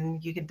person.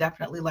 You can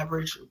definitely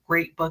leverage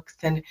great books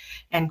and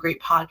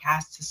great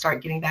podcasts to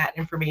start getting that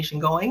information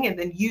going. And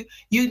then you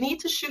need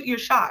to shoot your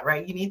shot,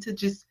 right? You need to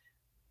just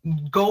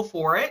go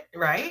for it,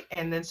 right?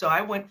 And then so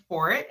I went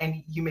for it,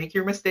 and you make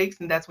your mistakes,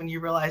 and that's when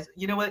you realize,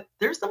 you know what,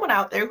 there's someone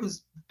out there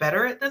who's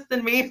better at this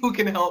than me who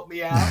can help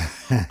me out.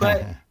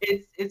 But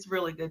it's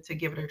really good to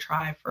give it a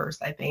try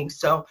first, I think.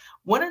 So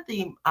one of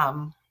the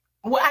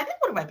well, I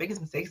think one of my biggest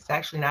mistakes is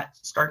actually not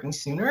starting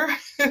sooner,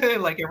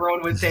 like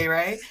everyone would say,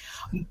 right?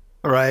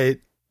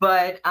 Right.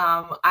 But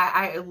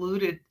I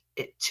alluded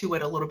to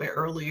it a little bit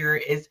earlier,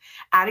 is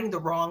adding the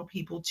wrong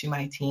people to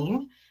my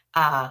team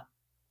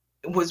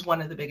was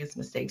one of the biggest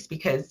mistakes,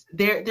 because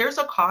there's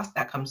a cost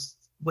that comes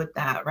with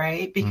that,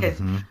 right?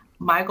 Because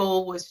my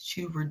goal was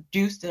to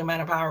reduce the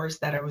amount of hours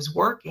that I was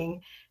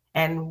working.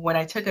 And when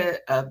I took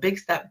a big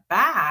step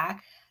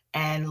back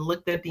and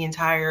looked at the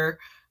entire,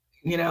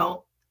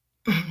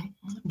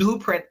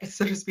 blueprint,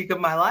 so to speak, of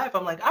my life,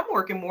 I'm like, I'm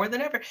working more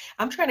than ever.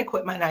 I'm trying to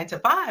quit my 9 to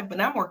 5, but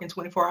I'm working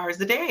 24 hours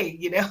a day,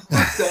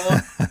 So,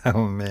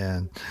 oh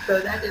man. So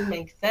that didn't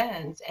make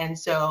sense. And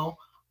so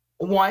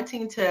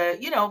wanting to,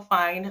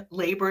 find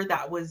labor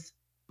that was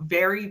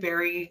very,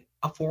 very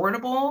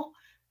affordable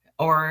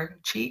or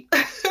cheap.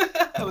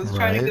 I was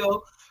trying to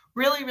go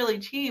really, really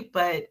cheap,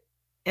 but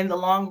in the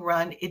long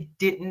run, it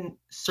didn't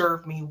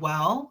serve me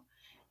well.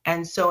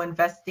 And so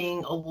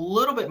investing a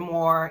little bit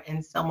more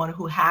in someone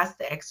who has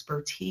the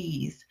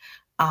expertise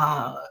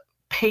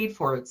paid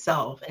for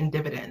itself in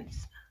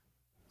dividends.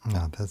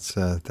 No,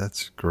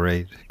 that's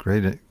great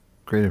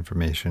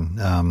information.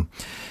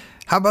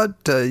 How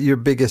about your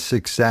biggest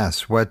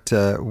success? What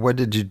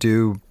did you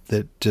do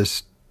that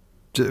just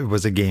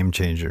was a game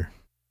changer?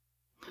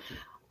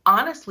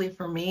 Honestly,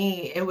 for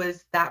me, it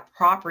was that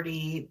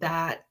property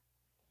that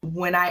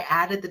when I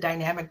added the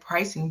dynamic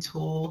pricing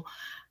tool,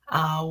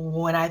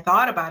 when I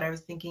thought about it, I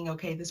was thinking,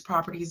 okay, this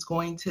property is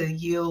going to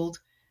yield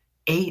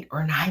 $8,000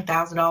 or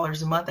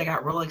 $9,000 a month. I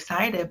got real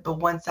excited, but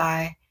once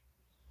I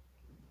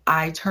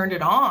turned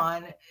it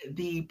on,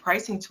 the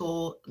pricing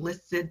tool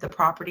listed the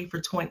property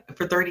for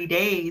 30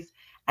 days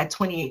at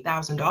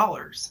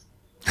 $28,000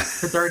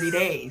 for 30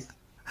 days.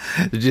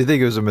 Did you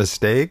think it was a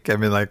mistake? I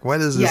mean, like,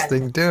 what is this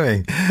thing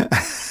doing?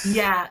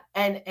 Yeah.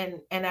 And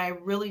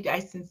I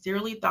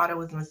sincerely thought it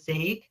was a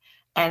mistake.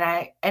 And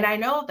I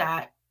know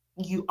that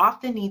you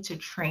often need to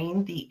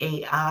train the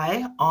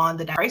AI on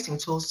the pricing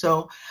tool.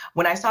 So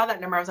when I saw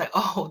that number, I was like,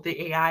 oh,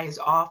 the AI is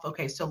off.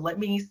 Okay, so let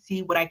me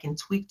see what I can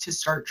tweak to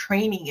start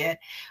training it.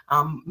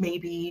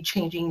 Maybe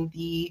changing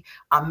the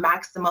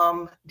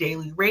maximum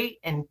daily rate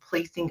and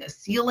placing a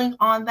ceiling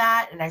on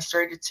that. And I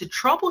started to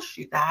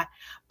troubleshoot that.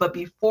 But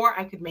before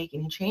I could make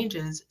any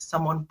changes,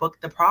 someone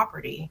booked the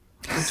property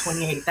for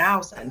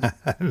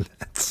 $28,000.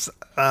 That's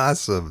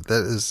awesome.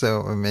 That is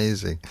so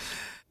amazing.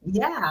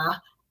 Yeah.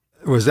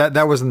 Was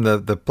that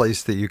wasn't the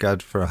place that you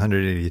got for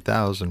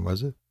 $180,000,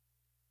 was it?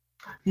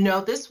 No,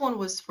 this one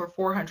was for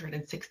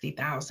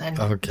 $460,000.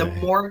 Okay. The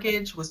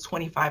mortgage was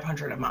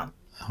 $2,500 a month.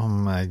 Oh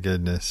my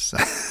goodness.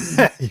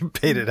 You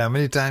paid it how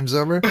many times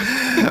over?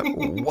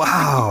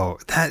 Wow,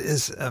 that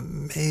is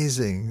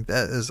amazing.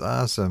 That is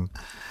awesome.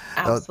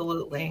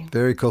 Absolutely.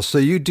 Very cool. So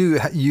you do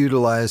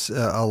utilize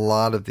a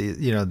lot of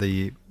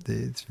the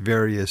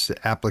various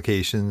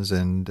applications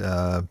and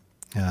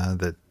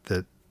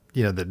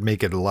that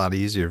make it a lot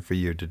easier for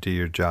you to do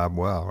your job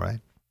well, right?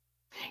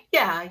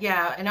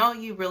 Yeah. And all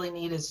you really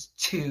need is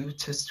to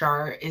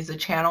start is a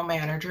channel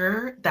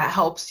manager that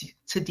helps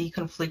to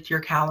deconflict your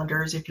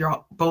calendars if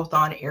you're both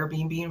on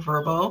Airbnb and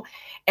Vrbo,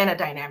 and a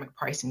dynamic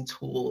pricing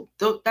tool.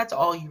 That's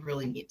all you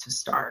really need to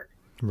start.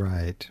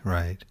 Right.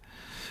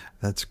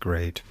 That's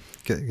great.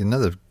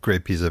 Another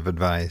great piece of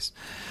advice.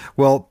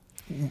 Well,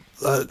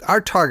 our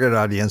target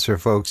audience are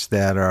folks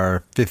that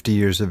are 50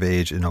 years of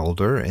age and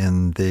older,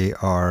 and they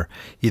are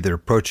either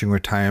approaching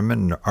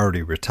retirement or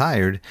already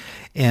retired,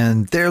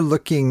 and they're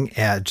looking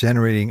at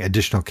generating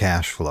additional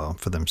cash flow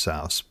for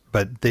themselves.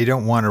 But they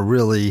don't want to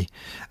really,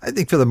 I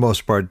think for the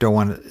most part, don't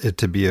want it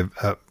to be a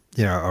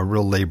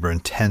real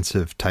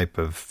labor-intensive type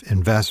of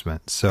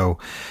investment. So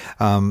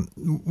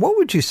what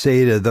would you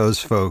say to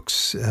those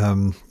folks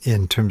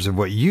in terms of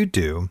what you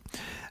do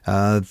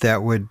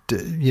that would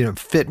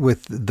fit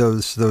with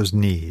those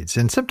needs?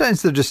 And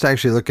sometimes they're just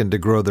actually looking to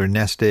grow their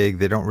nest egg.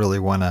 They don't really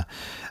want to,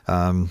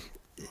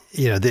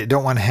 they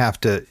don't want to have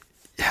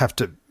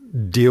to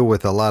deal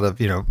with a lot of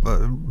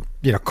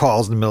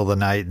calls in the middle of the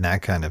night and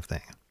that kind of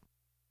thing.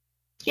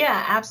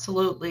 Yeah,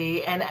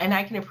 absolutely. And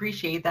I can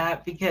appreciate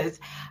that, because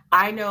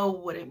I know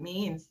what it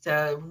means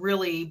to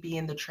really be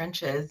in the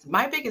trenches.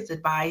 My biggest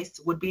advice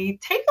would be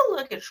take a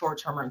look at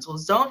short-term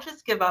rentals. Don't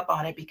just give up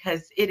on it,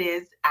 because it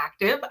is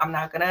active. I'm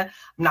not gonna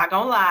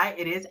lie,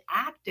 it is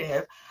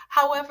active.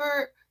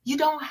 However, you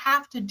don't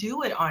have to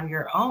do it on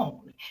your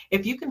own.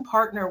 If you can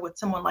partner with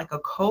someone like a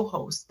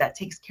co-host that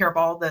takes care of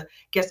all the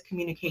guest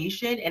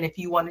communication, and if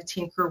you want to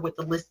tinker with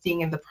the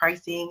listing and the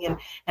pricing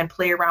and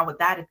play around with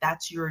that, if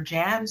that's your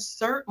jam,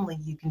 certainly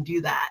you can do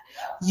that.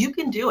 You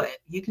can do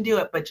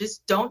it, but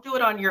just don't do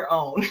it on your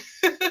own.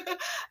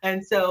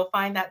 And so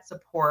find that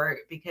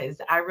support,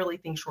 because I really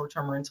think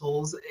short-term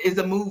rentals is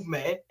a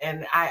movement.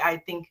 And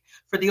I think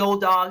for the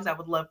old dogs, I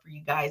would love for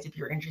you guys, if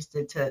you're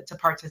interested, to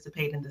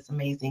participate in this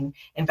amazing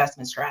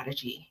investment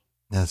strategy.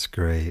 That's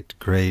great.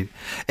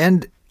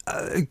 And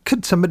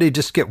could somebody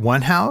just get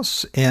one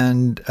house?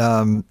 And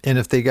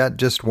if they got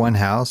just one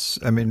house,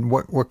 I mean,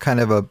 what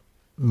kind of a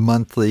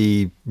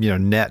monthly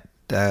net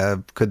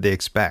could they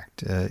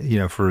expect?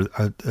 For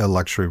a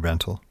luxury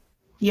rental?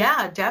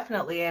 Yeah,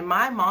 definitely. And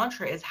my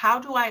mantra is, how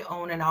do I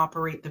own and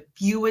operate the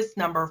fewest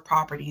number of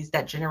properties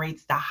that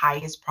generates the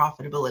highest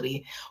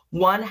profitability?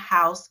 One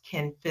house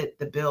can fit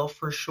the bill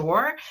for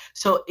sure.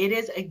 So it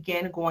is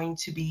again going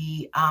to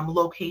be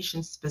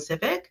location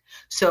specific.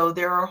 So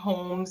there are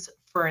homes,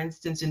 for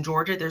instance, in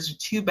Georgia, there's a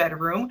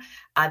 2-bedroom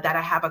that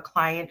I have a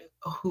client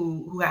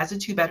who has a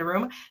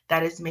 2-bedroom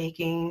that is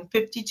making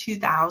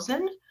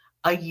 52,000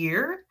 a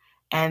year,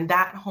 and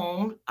that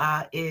home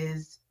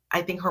is,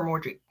 I think her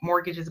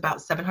mortgage is about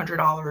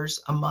 $700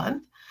 a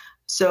month.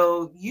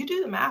 So you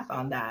do the math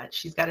on that.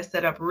 She's got to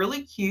set up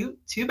really cute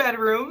 2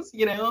 bedrooms,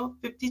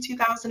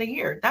 52,000 a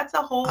year. That's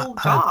a whole A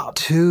job.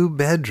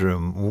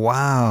 2-bedroom.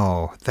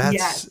 Wow.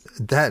 Yes.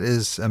 That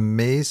is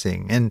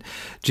amazing. And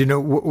do you know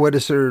what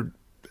is her,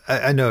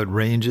 I know it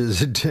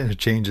ranges, it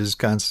changes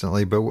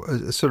constantly,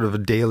 but sort of a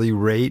daily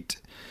rate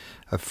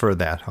for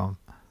that home?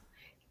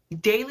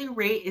 Daily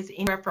rate is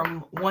anywhere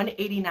from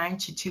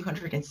 $189 to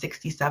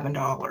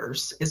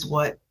 $267 is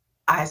what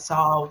I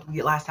saw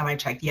last time I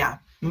checked. Yeah.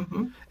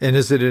 Mm-hmm. And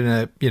is it in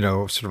a,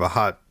 sort of a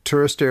hot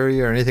tourist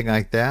area or anything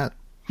like that?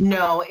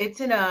 No,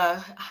 it's in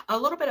a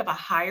little bit of a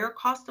higher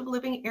cost of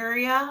living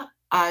area.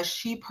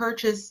 She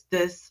purchased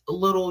this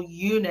little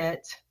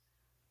unit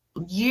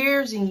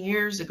years and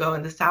years ago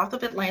in the south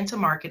of Atlanta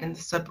market in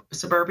the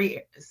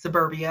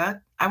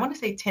suburbia. I want to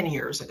say 10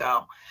 years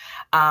ago.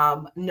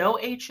 No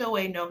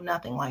HOA, no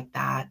nothing like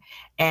that.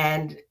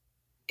 And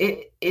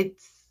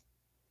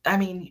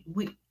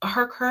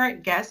her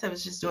current guest, I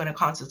was just doing a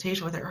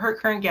consultation with her. Her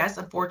current guest,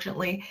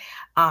 unfortunately,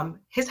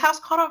 his house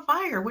caught on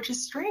fire, which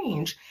is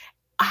strange.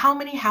 How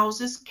many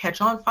houses catch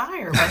on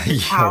fire? But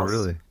his house,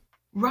 really.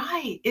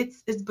 Right.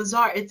 It's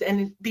bizarre.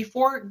 And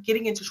before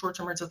getting into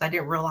short-term rentals, I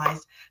didn't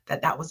realize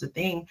that was a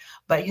thing.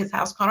 But his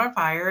house caught on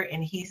fire,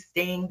 and he's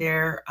staying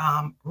there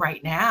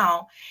right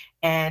now.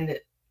 And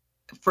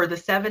for the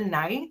 7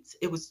 nights,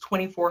 it was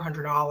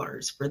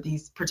 $2,400 for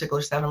these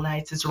particular 7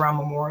 nights. It's around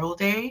Memorial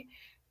Day,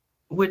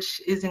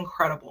 which is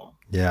incredible.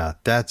 Yeah,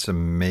 that's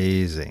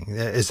amazing.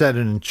 Is that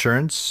an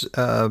insurance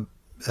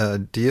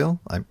deal?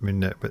 I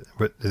mean,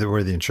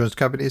 where the insurance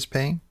company is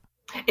paying?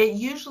 It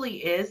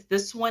usually is.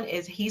 This one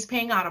is, he's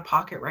paying out of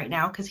pocket right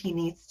now because he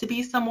needs to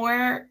be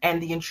somewhere, and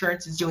the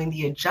insurance is doing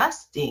the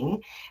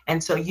adjusting.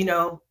 And so,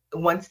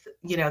 once,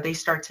 they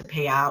start to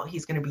pay out,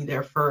 he's going to be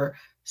there for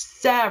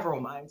several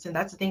months. And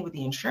that's the thing with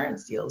the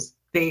insurance deals.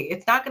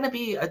 It's not going to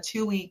be a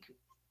 2-week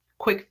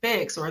quick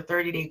fix or a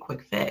 30-day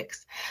quick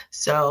fix.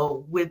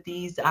 So with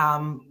these,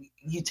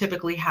 you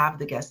typically have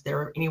the guests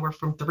there anywhere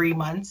from 3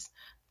 months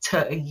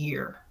to a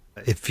year.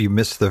 If you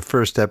missed the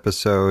first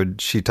episode,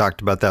 she talked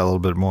about that a little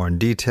bit more in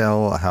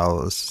detail,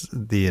 how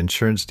the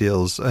insurance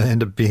deals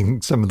end up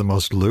being some of the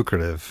most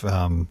lucrative.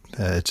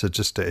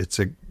 It's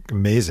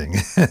amazing.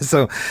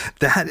 So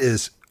that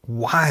is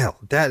wild.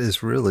 That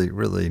is really,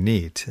 really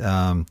neat.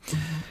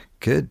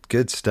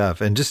 Good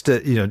stuff. And just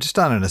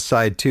on an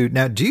aside too,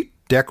 now, do you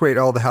decorate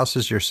all the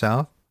houses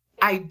yourself?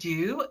 I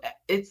do.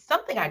 It's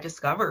something I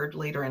discovered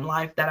later in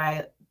life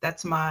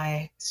that's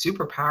my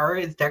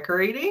superpower, is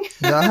decorating.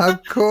 Oh,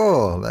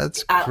 cool.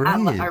 That's great.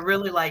 I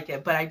really like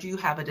it, but I do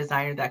have a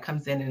designer that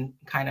comes in and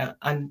kind of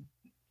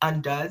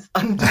undoes.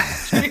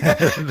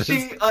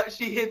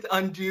 She hits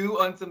undo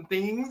on some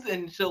things,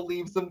 and she'll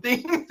leave some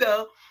things.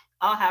 So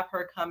I'll have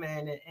her come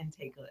in and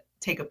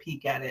take a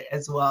peek at it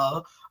as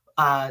well,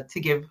 to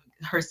give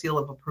her seal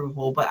of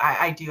approval. But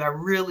I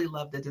really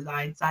love the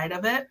design side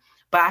of it.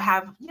 But I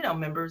have,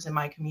 members in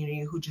my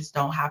community who just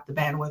don't have the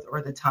bandwidth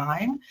or the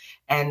time.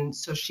 And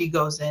so she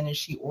goes in and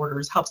she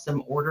helps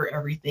them order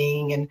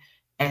everything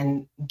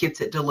and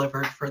gets it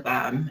delivered for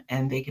them.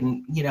 And they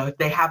can, if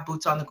they have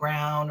boots on the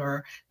ground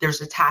or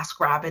there's a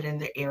TaskRabbit in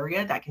the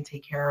area that can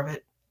take care of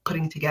it,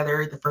 putting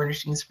together the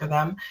furnishings for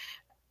them.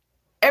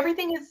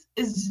 Everything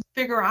is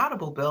figure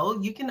outable,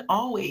 Bill. You can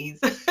always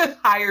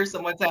hire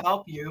someone to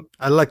help you.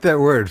 I like that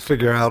word,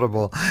 figure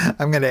outable.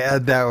 I'm going to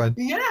add that one.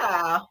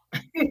 Yeah.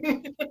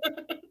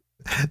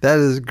 That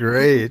is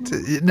great.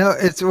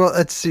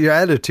 It's your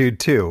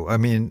attitude too. I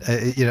mean,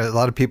 a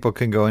lot of people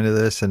can go into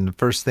this, and the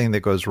first thing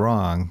that goes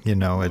wrong,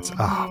 it's,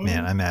 oh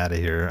man, I'm out of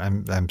here.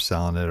 I'm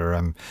selling it, or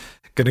I'm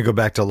going to go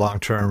back to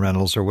long-term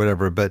rentals or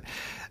whatever. But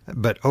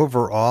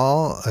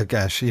overall,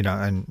 gosh,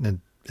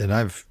 and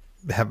I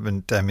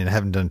haven't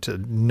done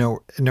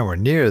nowhere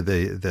near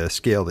the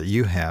scale that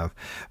you have,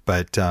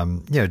 but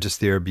just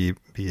the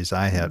Airbnbs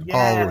I had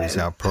always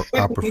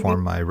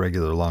outperformed my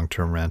regular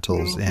long-term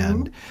rentals,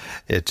 and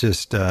it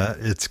just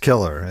it's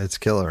killer. It's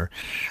killer.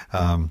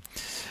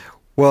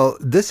 Well,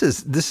 this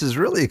is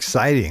really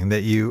exciting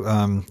that you,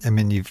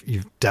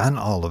 you've done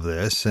all of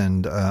this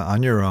and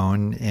on your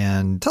own.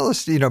 And tell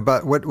us,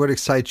 about what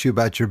excites you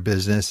about your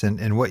business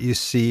and what you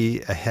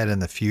see ahead in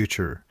the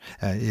future.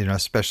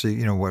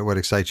 Especially, what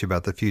excites you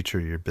about the future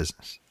of your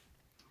business.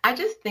 I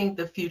just think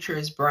the future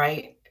is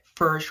bright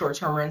for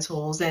short-term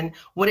rentals, and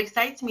what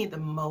excites me the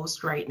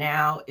most right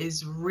now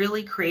is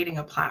really creating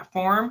a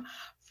platform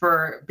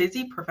for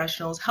busy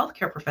professionals,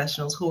 healthcare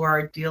professionals who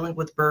are dealing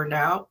with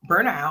burnout,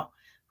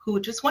 who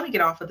just want to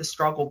get off of the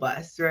struggle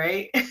bus,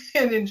 right?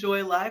 And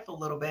enjoy life a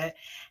little bit.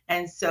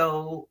 And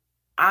so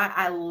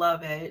I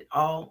love it.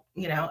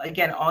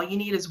 Again, all you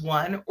need is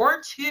one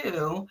or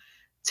two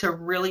to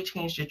really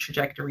change the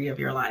trajectory of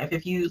your life.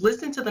 If you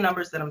listen to the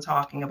numbers that I'm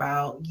talking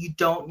about, you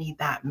don't need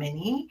that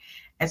many.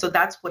 And so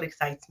that's what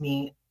excites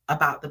me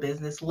about the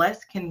business.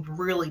 Less can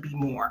really be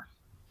more.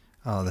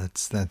 Oh,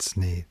 that's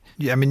neat.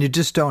 Yeah, I mean, you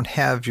just don't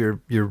have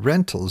your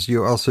rentals.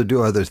 You also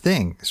do other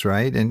things,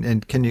 right?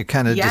 And can you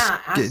kind of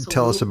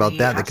tell us about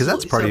that? Because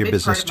that's part of your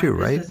business too,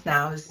 right? Business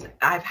now is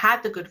I've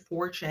had the good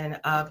fortune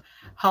of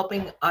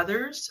helping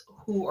others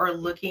who are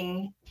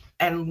looking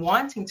and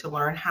wanting to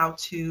learn how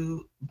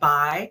to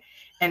buy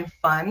and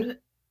fund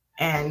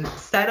and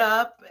set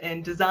up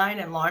and design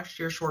and launch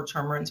your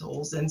short-term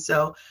rentals. And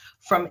so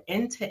from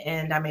end to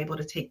end, I'm able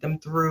to take them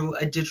through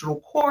a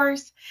digital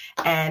course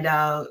and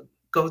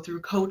go through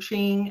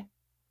coaching.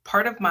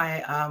 Part of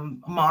my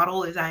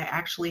model is I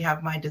actually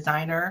have my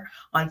designer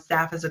on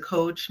staff as a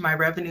coach, my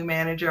revenue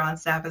manager on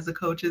staff as a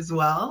coach as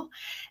well.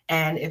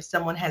 And if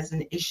someone has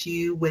an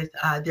issue with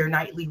their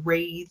nightly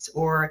rates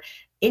or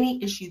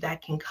any issue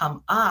that can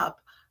come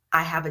up,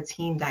 I have a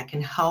team that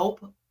can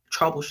help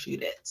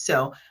troubleshoot it.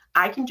 So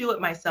I can do it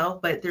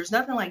myself, but there's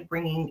nothing like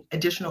bringing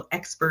additional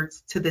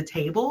experts to the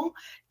table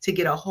to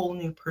get a whole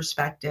new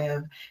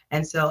perspective.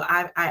 And so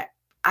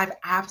I've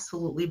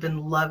absolutely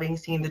been loving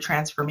seeing the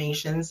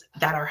transformations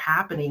that are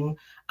happening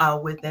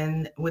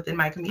within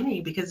my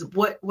community, because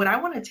what I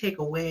want to take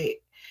away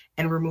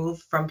and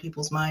remove from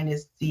people's mind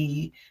is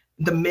the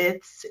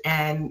myths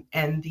and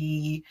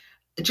the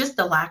just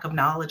the lack of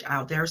knowledge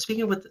out there.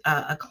 Speaking with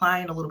a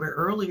client a little bit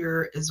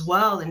earlier as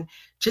well, and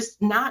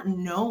just not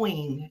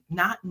knowing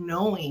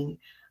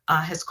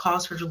has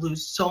caused her to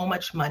lose so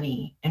much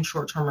money in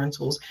short-term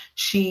rentals.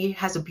 She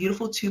has a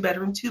beautiful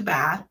 2-bedroom,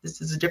 2-bath.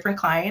 This is a different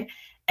client.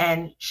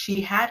 And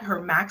she had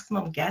her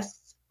maximum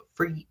guests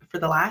for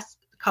the last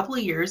couple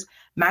of years.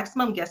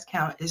 Maximum guest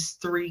count is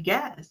 3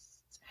 guests.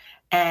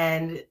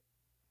 And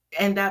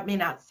that may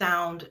not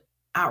sound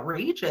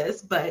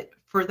outrageous, but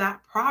for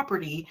that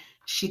property,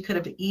 she could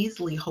have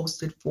easily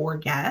hosted 4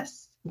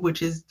 guests,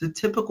 which is the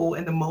typical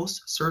and the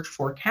most searched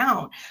for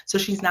count. So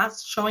she's not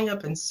showing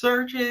up in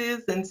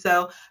searches. And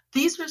so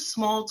these are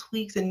small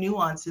tweaks and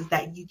nuances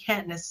that you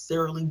can't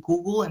necessarily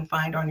Google and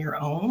find on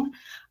your own.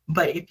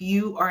 But if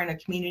you are in a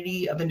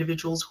community of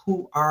individuals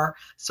who are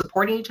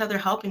supporting each other,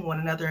 helping one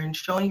another, and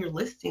showing your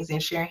listings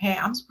and sharing, hey,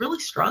 I'm really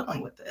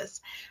struggling with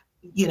this,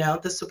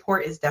 the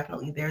support is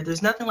definitely there.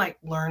 There's nothing like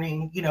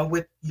learning,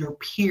 with your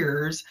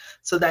peers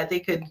so that they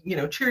could,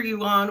 cheer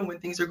you on when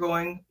things are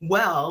going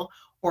well,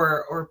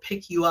 or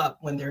pick you up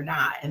when they're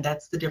not. And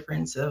that's the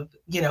difference of,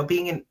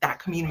 being in that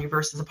community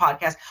versus a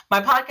podcast. My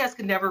podcast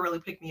could never really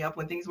pick me up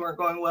when things weren't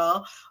going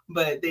well,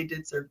 but they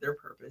did serve their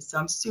purpose. So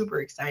I'm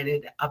super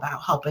excited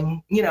about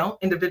helping,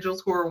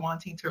 individuals who are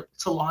wanting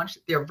to launch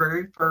their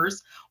very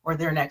first or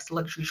their next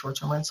luxury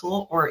short-term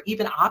rental, or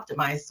even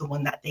optimize the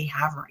one that they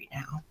have right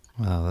now.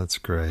 Wow, that's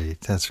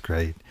great. That's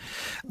great.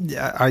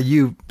 Are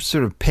you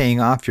sort of paying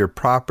off your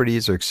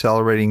properties or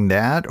accelerating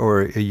that,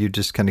 or are you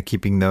just kind of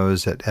keeping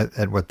those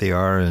at what they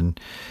are and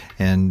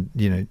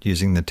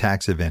using the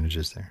tax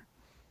advantages there?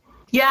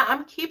 Yeah,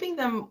 I'm keeping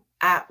them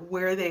at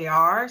where they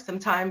are.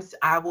 Sometimes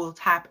I will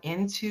tap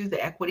into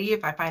the equity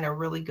if I find a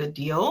really good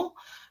deal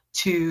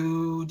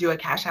to do a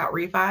cash out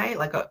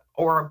refi,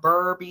 or a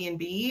Burr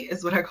B&B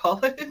is what I call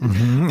it.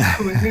 Mm-hmm.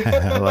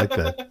 I like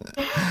that.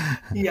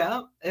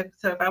 Yeah. If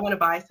I want to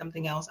buy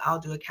something else, I'll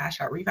do a cash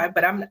out refi,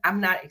 but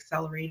I'm not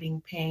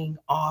accelerating paying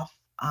off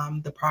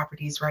the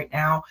properties right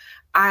now.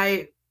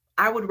 I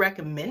would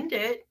recommend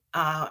it.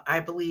 I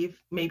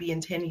believe maybe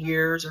in 10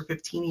 years or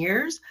 15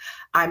 years,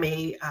 I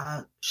may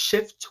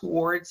shift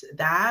towards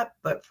that.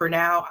 But for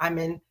now, I'm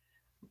in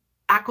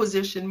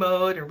acquisition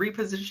mode and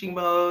repositioning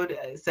mode.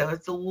 So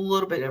it's a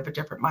little bit of a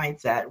different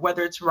mindset.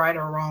 Whether it's right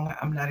or wrong,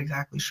 I'm not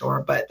exactly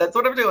sure, but that's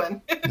what I'm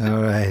doing.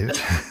 All right.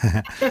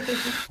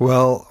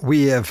 Well,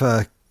 we have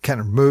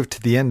kind of moved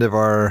to the end of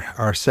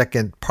our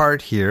second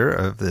part here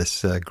of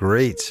this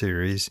great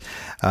series.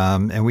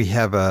 And we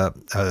have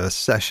a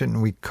session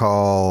we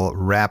call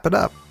Wrap It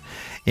Up.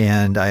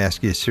 And I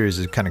ask you a series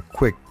of kind of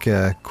quick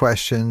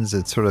questions.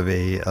 It's sort of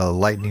a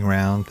lightning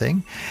round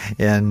thing.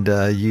 And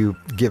you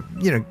give,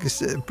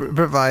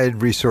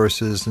 provide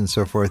resources and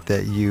so forth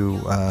that you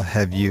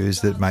have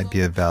used that might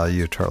be of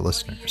value to our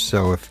listeners.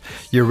 So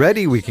if you're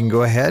ready, we can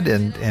go ahead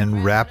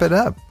and wrap it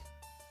up.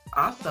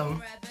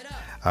 Awesome.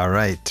 All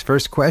right.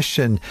 First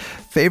question,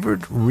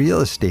 favorite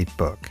real estate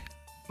book?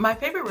 My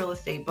favorite real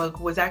estate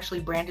book was actually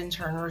Brandon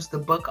Turner's The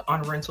Book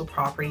on Rental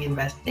Property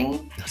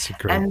Investing. That's a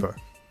great book.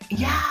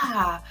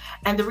 Yeah.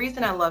 And the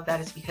reason I love that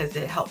is because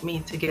it helped me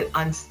to get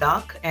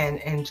unstuck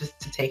and just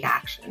to take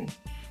action.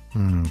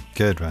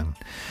 Good one.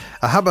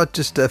 How about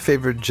just a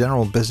favorite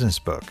general business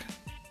book?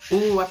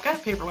 Ooh, I've got a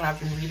favorite one I've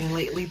been reading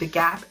lately, The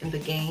Gap and the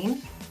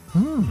Gain.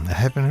 I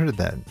haven't heard of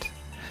that.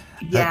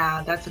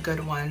 Yeah, that's a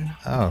good one.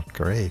 Oh,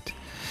 great.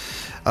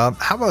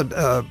 How about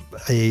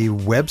a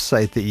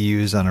website that you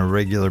use on a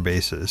regular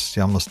basis,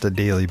 almost a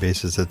daily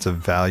basis, that's of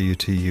value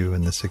to you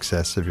and the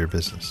success of your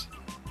business?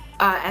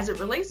 As it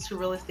relates to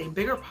real estate,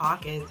 Bigger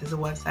Pockets is a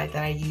website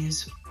that I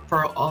use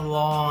for a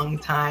long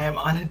time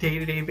on a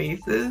day-to-day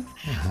basis.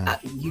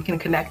 You can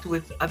connect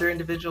with other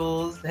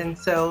individuals, and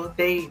so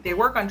they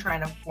work on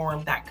trying to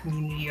form that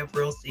community of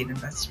real estate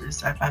investors.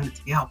 So I found it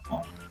to be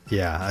helpful.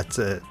 Yeah, that's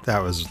it. That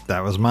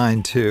was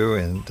mine too,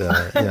 and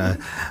yeah,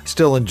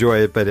 still enjoy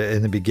it. But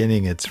in the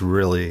beginning, it's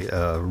really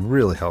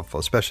really helpful,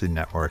 especially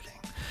networking.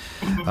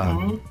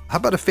 How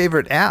about a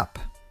favorite app?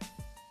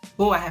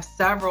 Oh, I have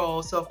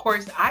several. So of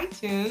course,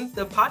 iTunes,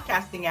 the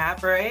podcasting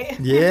app, right?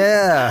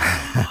 Yeah.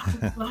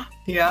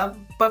 Yeah.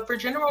 But for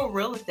general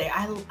real estate,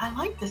 I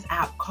like this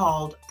app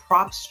called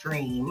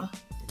PropStream.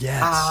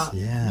 Yes.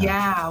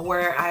 Yeah,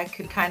 where I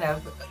could kind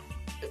of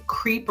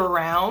creep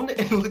around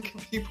and look at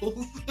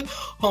people's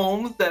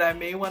homes that I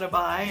may want to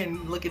buy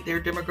and look at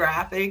their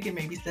demographic and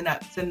maybe send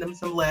them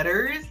some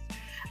letters,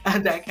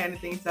 that kind of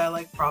thing. So I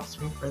like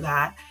PropStream for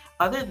that.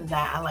 Other than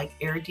that, I like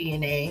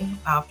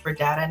AirDNA for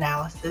data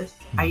analysis.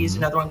 I use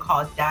another one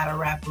called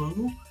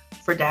DataRabu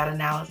for data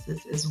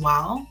analysis as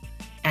well.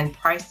 And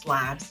Price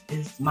Labs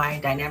is my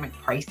dynamic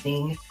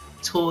pricing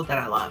tool that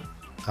I love.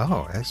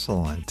 Oh,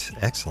 excellent.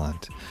 That's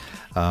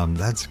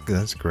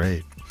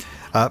great.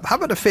 How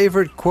about a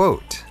favorite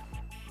quote?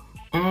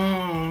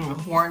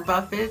 Warren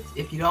Buffett,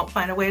 if you don't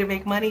find a way to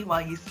make money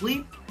while you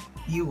sleep,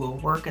 you will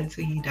work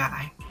until you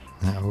die.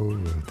 Oh,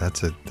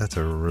 that's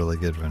a really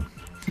good one.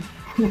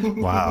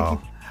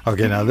 Wow.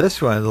 Okay, now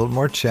this one, a little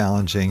more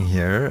challenging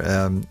here.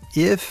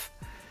 If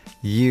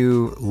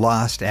you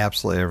lost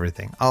absolutely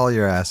everything, all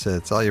your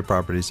assets, all your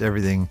properties,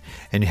 everything,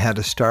 and you had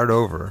to start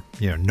over,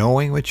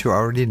 knowing what you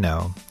already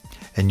know,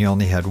 and you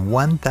only had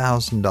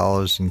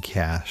 $1,000 in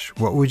cash,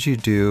 what would you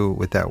do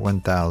with that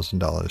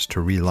 $1,000 to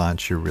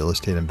relaunch your real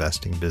estate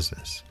investing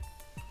business?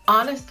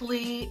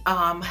 Honestly,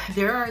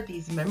 there are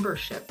these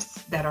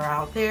memberships that are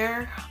out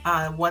there.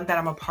 One that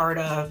I'm a part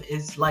of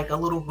is like a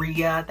little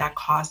RIA that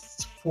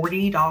costs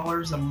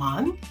 $40 a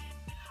month.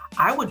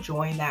 I would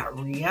join that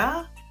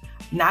RIA,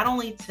 not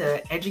only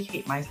to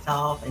educate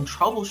myself and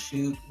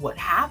troubleshoot what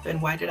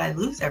happened, why did I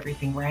lose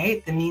everything,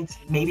 right? That means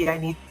maybe I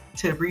need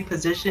to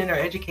reposition or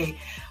educate,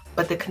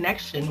 but the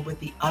connection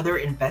with the other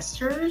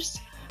investors,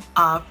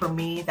 for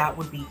me, that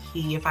would be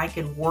key. If I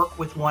could work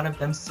with one of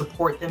them,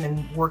 support them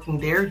in working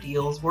their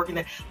deals,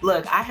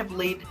 look, I have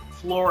laid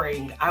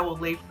flooring. I will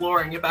lay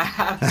flooring if I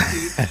have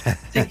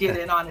to get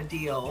in on a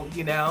deal,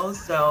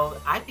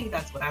 So I think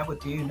that's what I would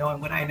do,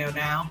 knowing what I know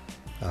now.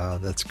 Oh,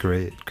 that's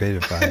great. Great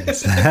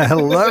advice. I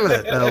love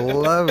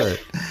it.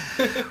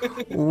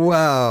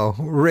 Wow.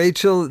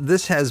 Rachel,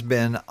 this has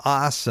been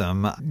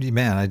awesome.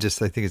 Man, I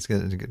think it's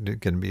going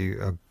to be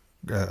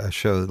a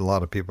show that a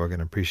lot of people are going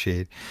to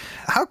appreciate.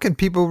 How can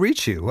people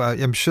reach you?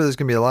 I'm sure there's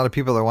going to be a lot of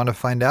people that want to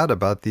find out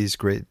about these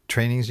great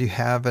trainings you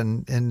have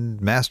and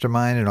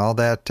Mastermind and all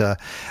that.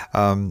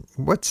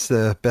 What's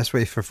the best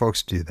way for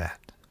folks to do that?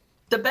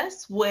 The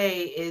best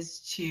way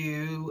is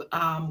to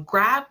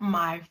grab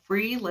my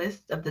free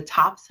list of the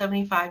top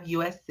 75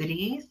 U.S.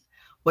 cities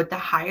with the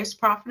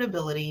highest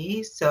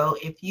profitability. So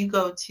if you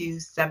go to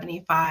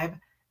 75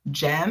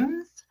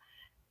 Gems,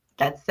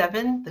 that's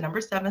 7, the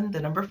number 7, the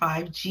number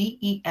 5,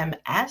 GEMS.com.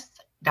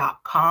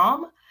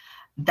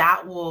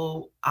 That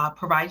will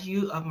provide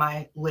you of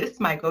my list,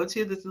 my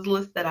go-to. This is a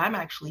list that I'm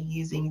actually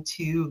using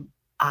to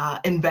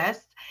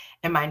invest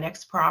in my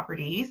next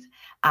properties.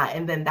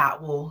 And then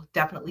that will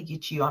definitely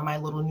get you on my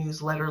little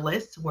newsletter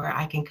list where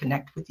I can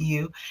connect with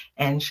you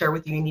and share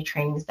with you any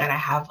trainings that I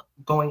have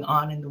going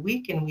on in the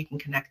week, and we can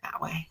connect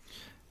that way.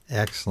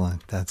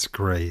 Excellent. That's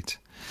great.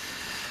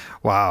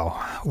 Wow.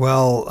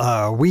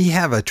 Well, we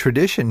have a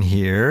tradition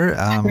here.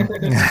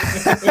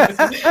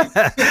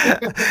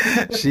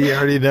 She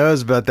already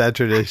knows about that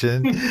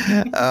tradition.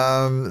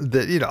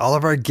 That all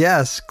of our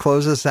guests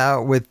close us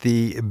out with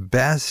the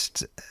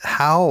best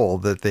howl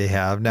that they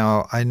have.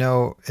 Now, I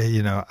know,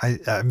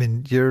 I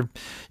mean, you're,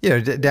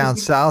 down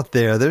south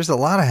there. There's a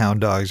lot of hound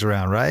dogs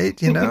around, right?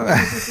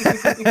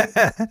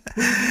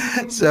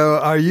 So,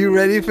 are you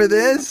ready for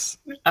this?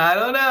 I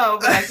don't know,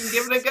 but I can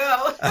give it a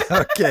go.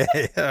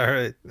 Okay. All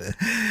right.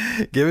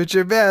 Give it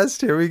your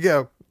best. Here we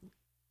go.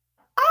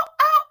 Ow,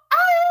 ow,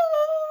 ow.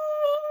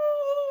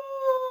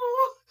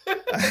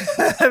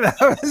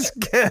 That was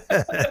good.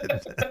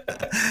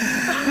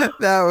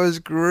 That was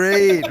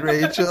great,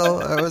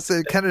 Rachel. It was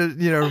kind of,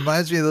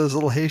 reminds me of those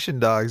little Haitian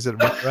dogs that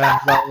ran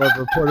all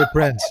over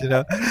Port-au-Prince,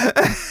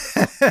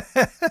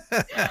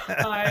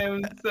 I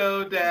am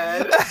so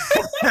dead.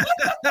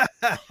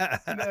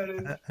 That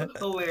is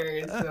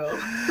hilarious, Bill.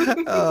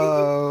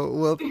 Oh,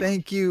 well,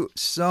 thank you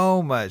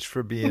so much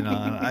for being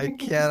on. I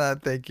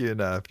cannot thank you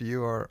enough.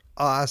 You are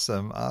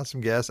awesome.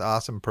 Awesome guest,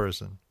 awesome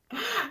person.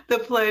 The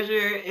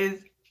pleasure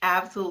is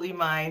absolutely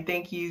mine.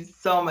 Thank you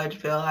so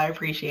much, Bill. I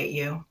appreciate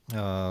you.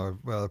 Oh,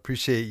 well,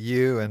 appreciate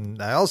you.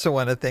 And I also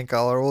want to thank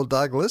all our Old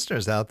Dog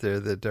listeners out there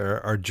that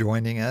are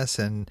joining us.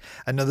 And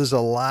I know there's a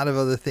lot of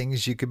other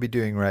things you could be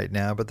doing right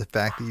now, but the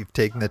fact that you've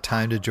taken the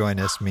time to join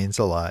us means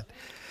a lot.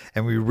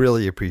 And we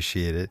really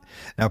appreciate it.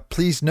 Now,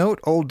 please note,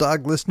 Old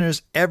Dog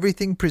listeners,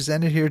 everything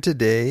presented here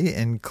today,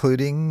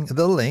 including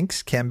the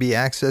links, can be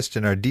accessed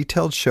in our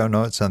detailed show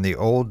notes on the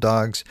Old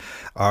Dogs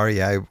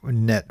REI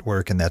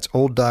Network, and that's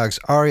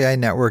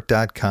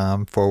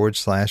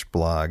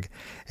olddogsreinetwork.com/blog.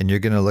 And you're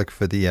going to look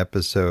for the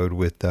episode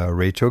with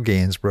Rachel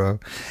Gainsborough.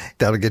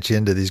 That'll get you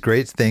into these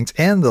great things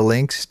and the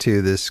links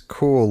to this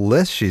cool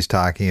list she's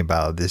talking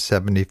about, the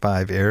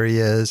 75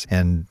 areas,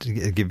 and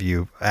give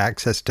you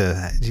access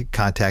to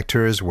contact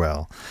her as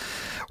well.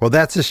 Well,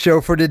 that's the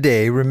show for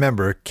today.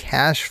 Remember,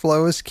 cash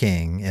flow is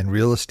king and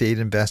real estate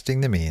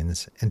investing the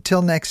means.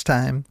 Until next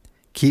time,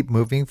 keep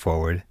moving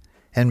forward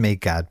and may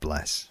God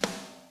bless.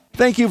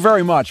 Thank you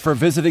very much for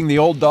visiting the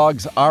Old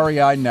Dogs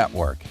REI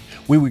Network.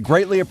 We would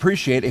greatly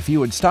appreciate if you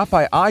would stop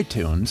by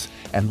iTunes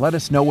and let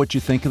us know what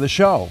you think of the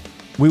show.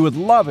 We would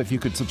love if you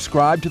could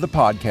subscribe to the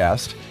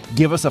podcast,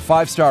 give us a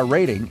 5-star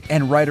rating,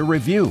 and write a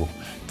review.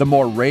 The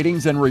more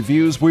ratings and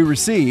reviews we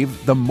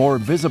receive, the more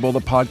visible the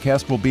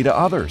podcast will be to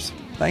others.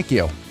 Thank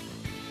you.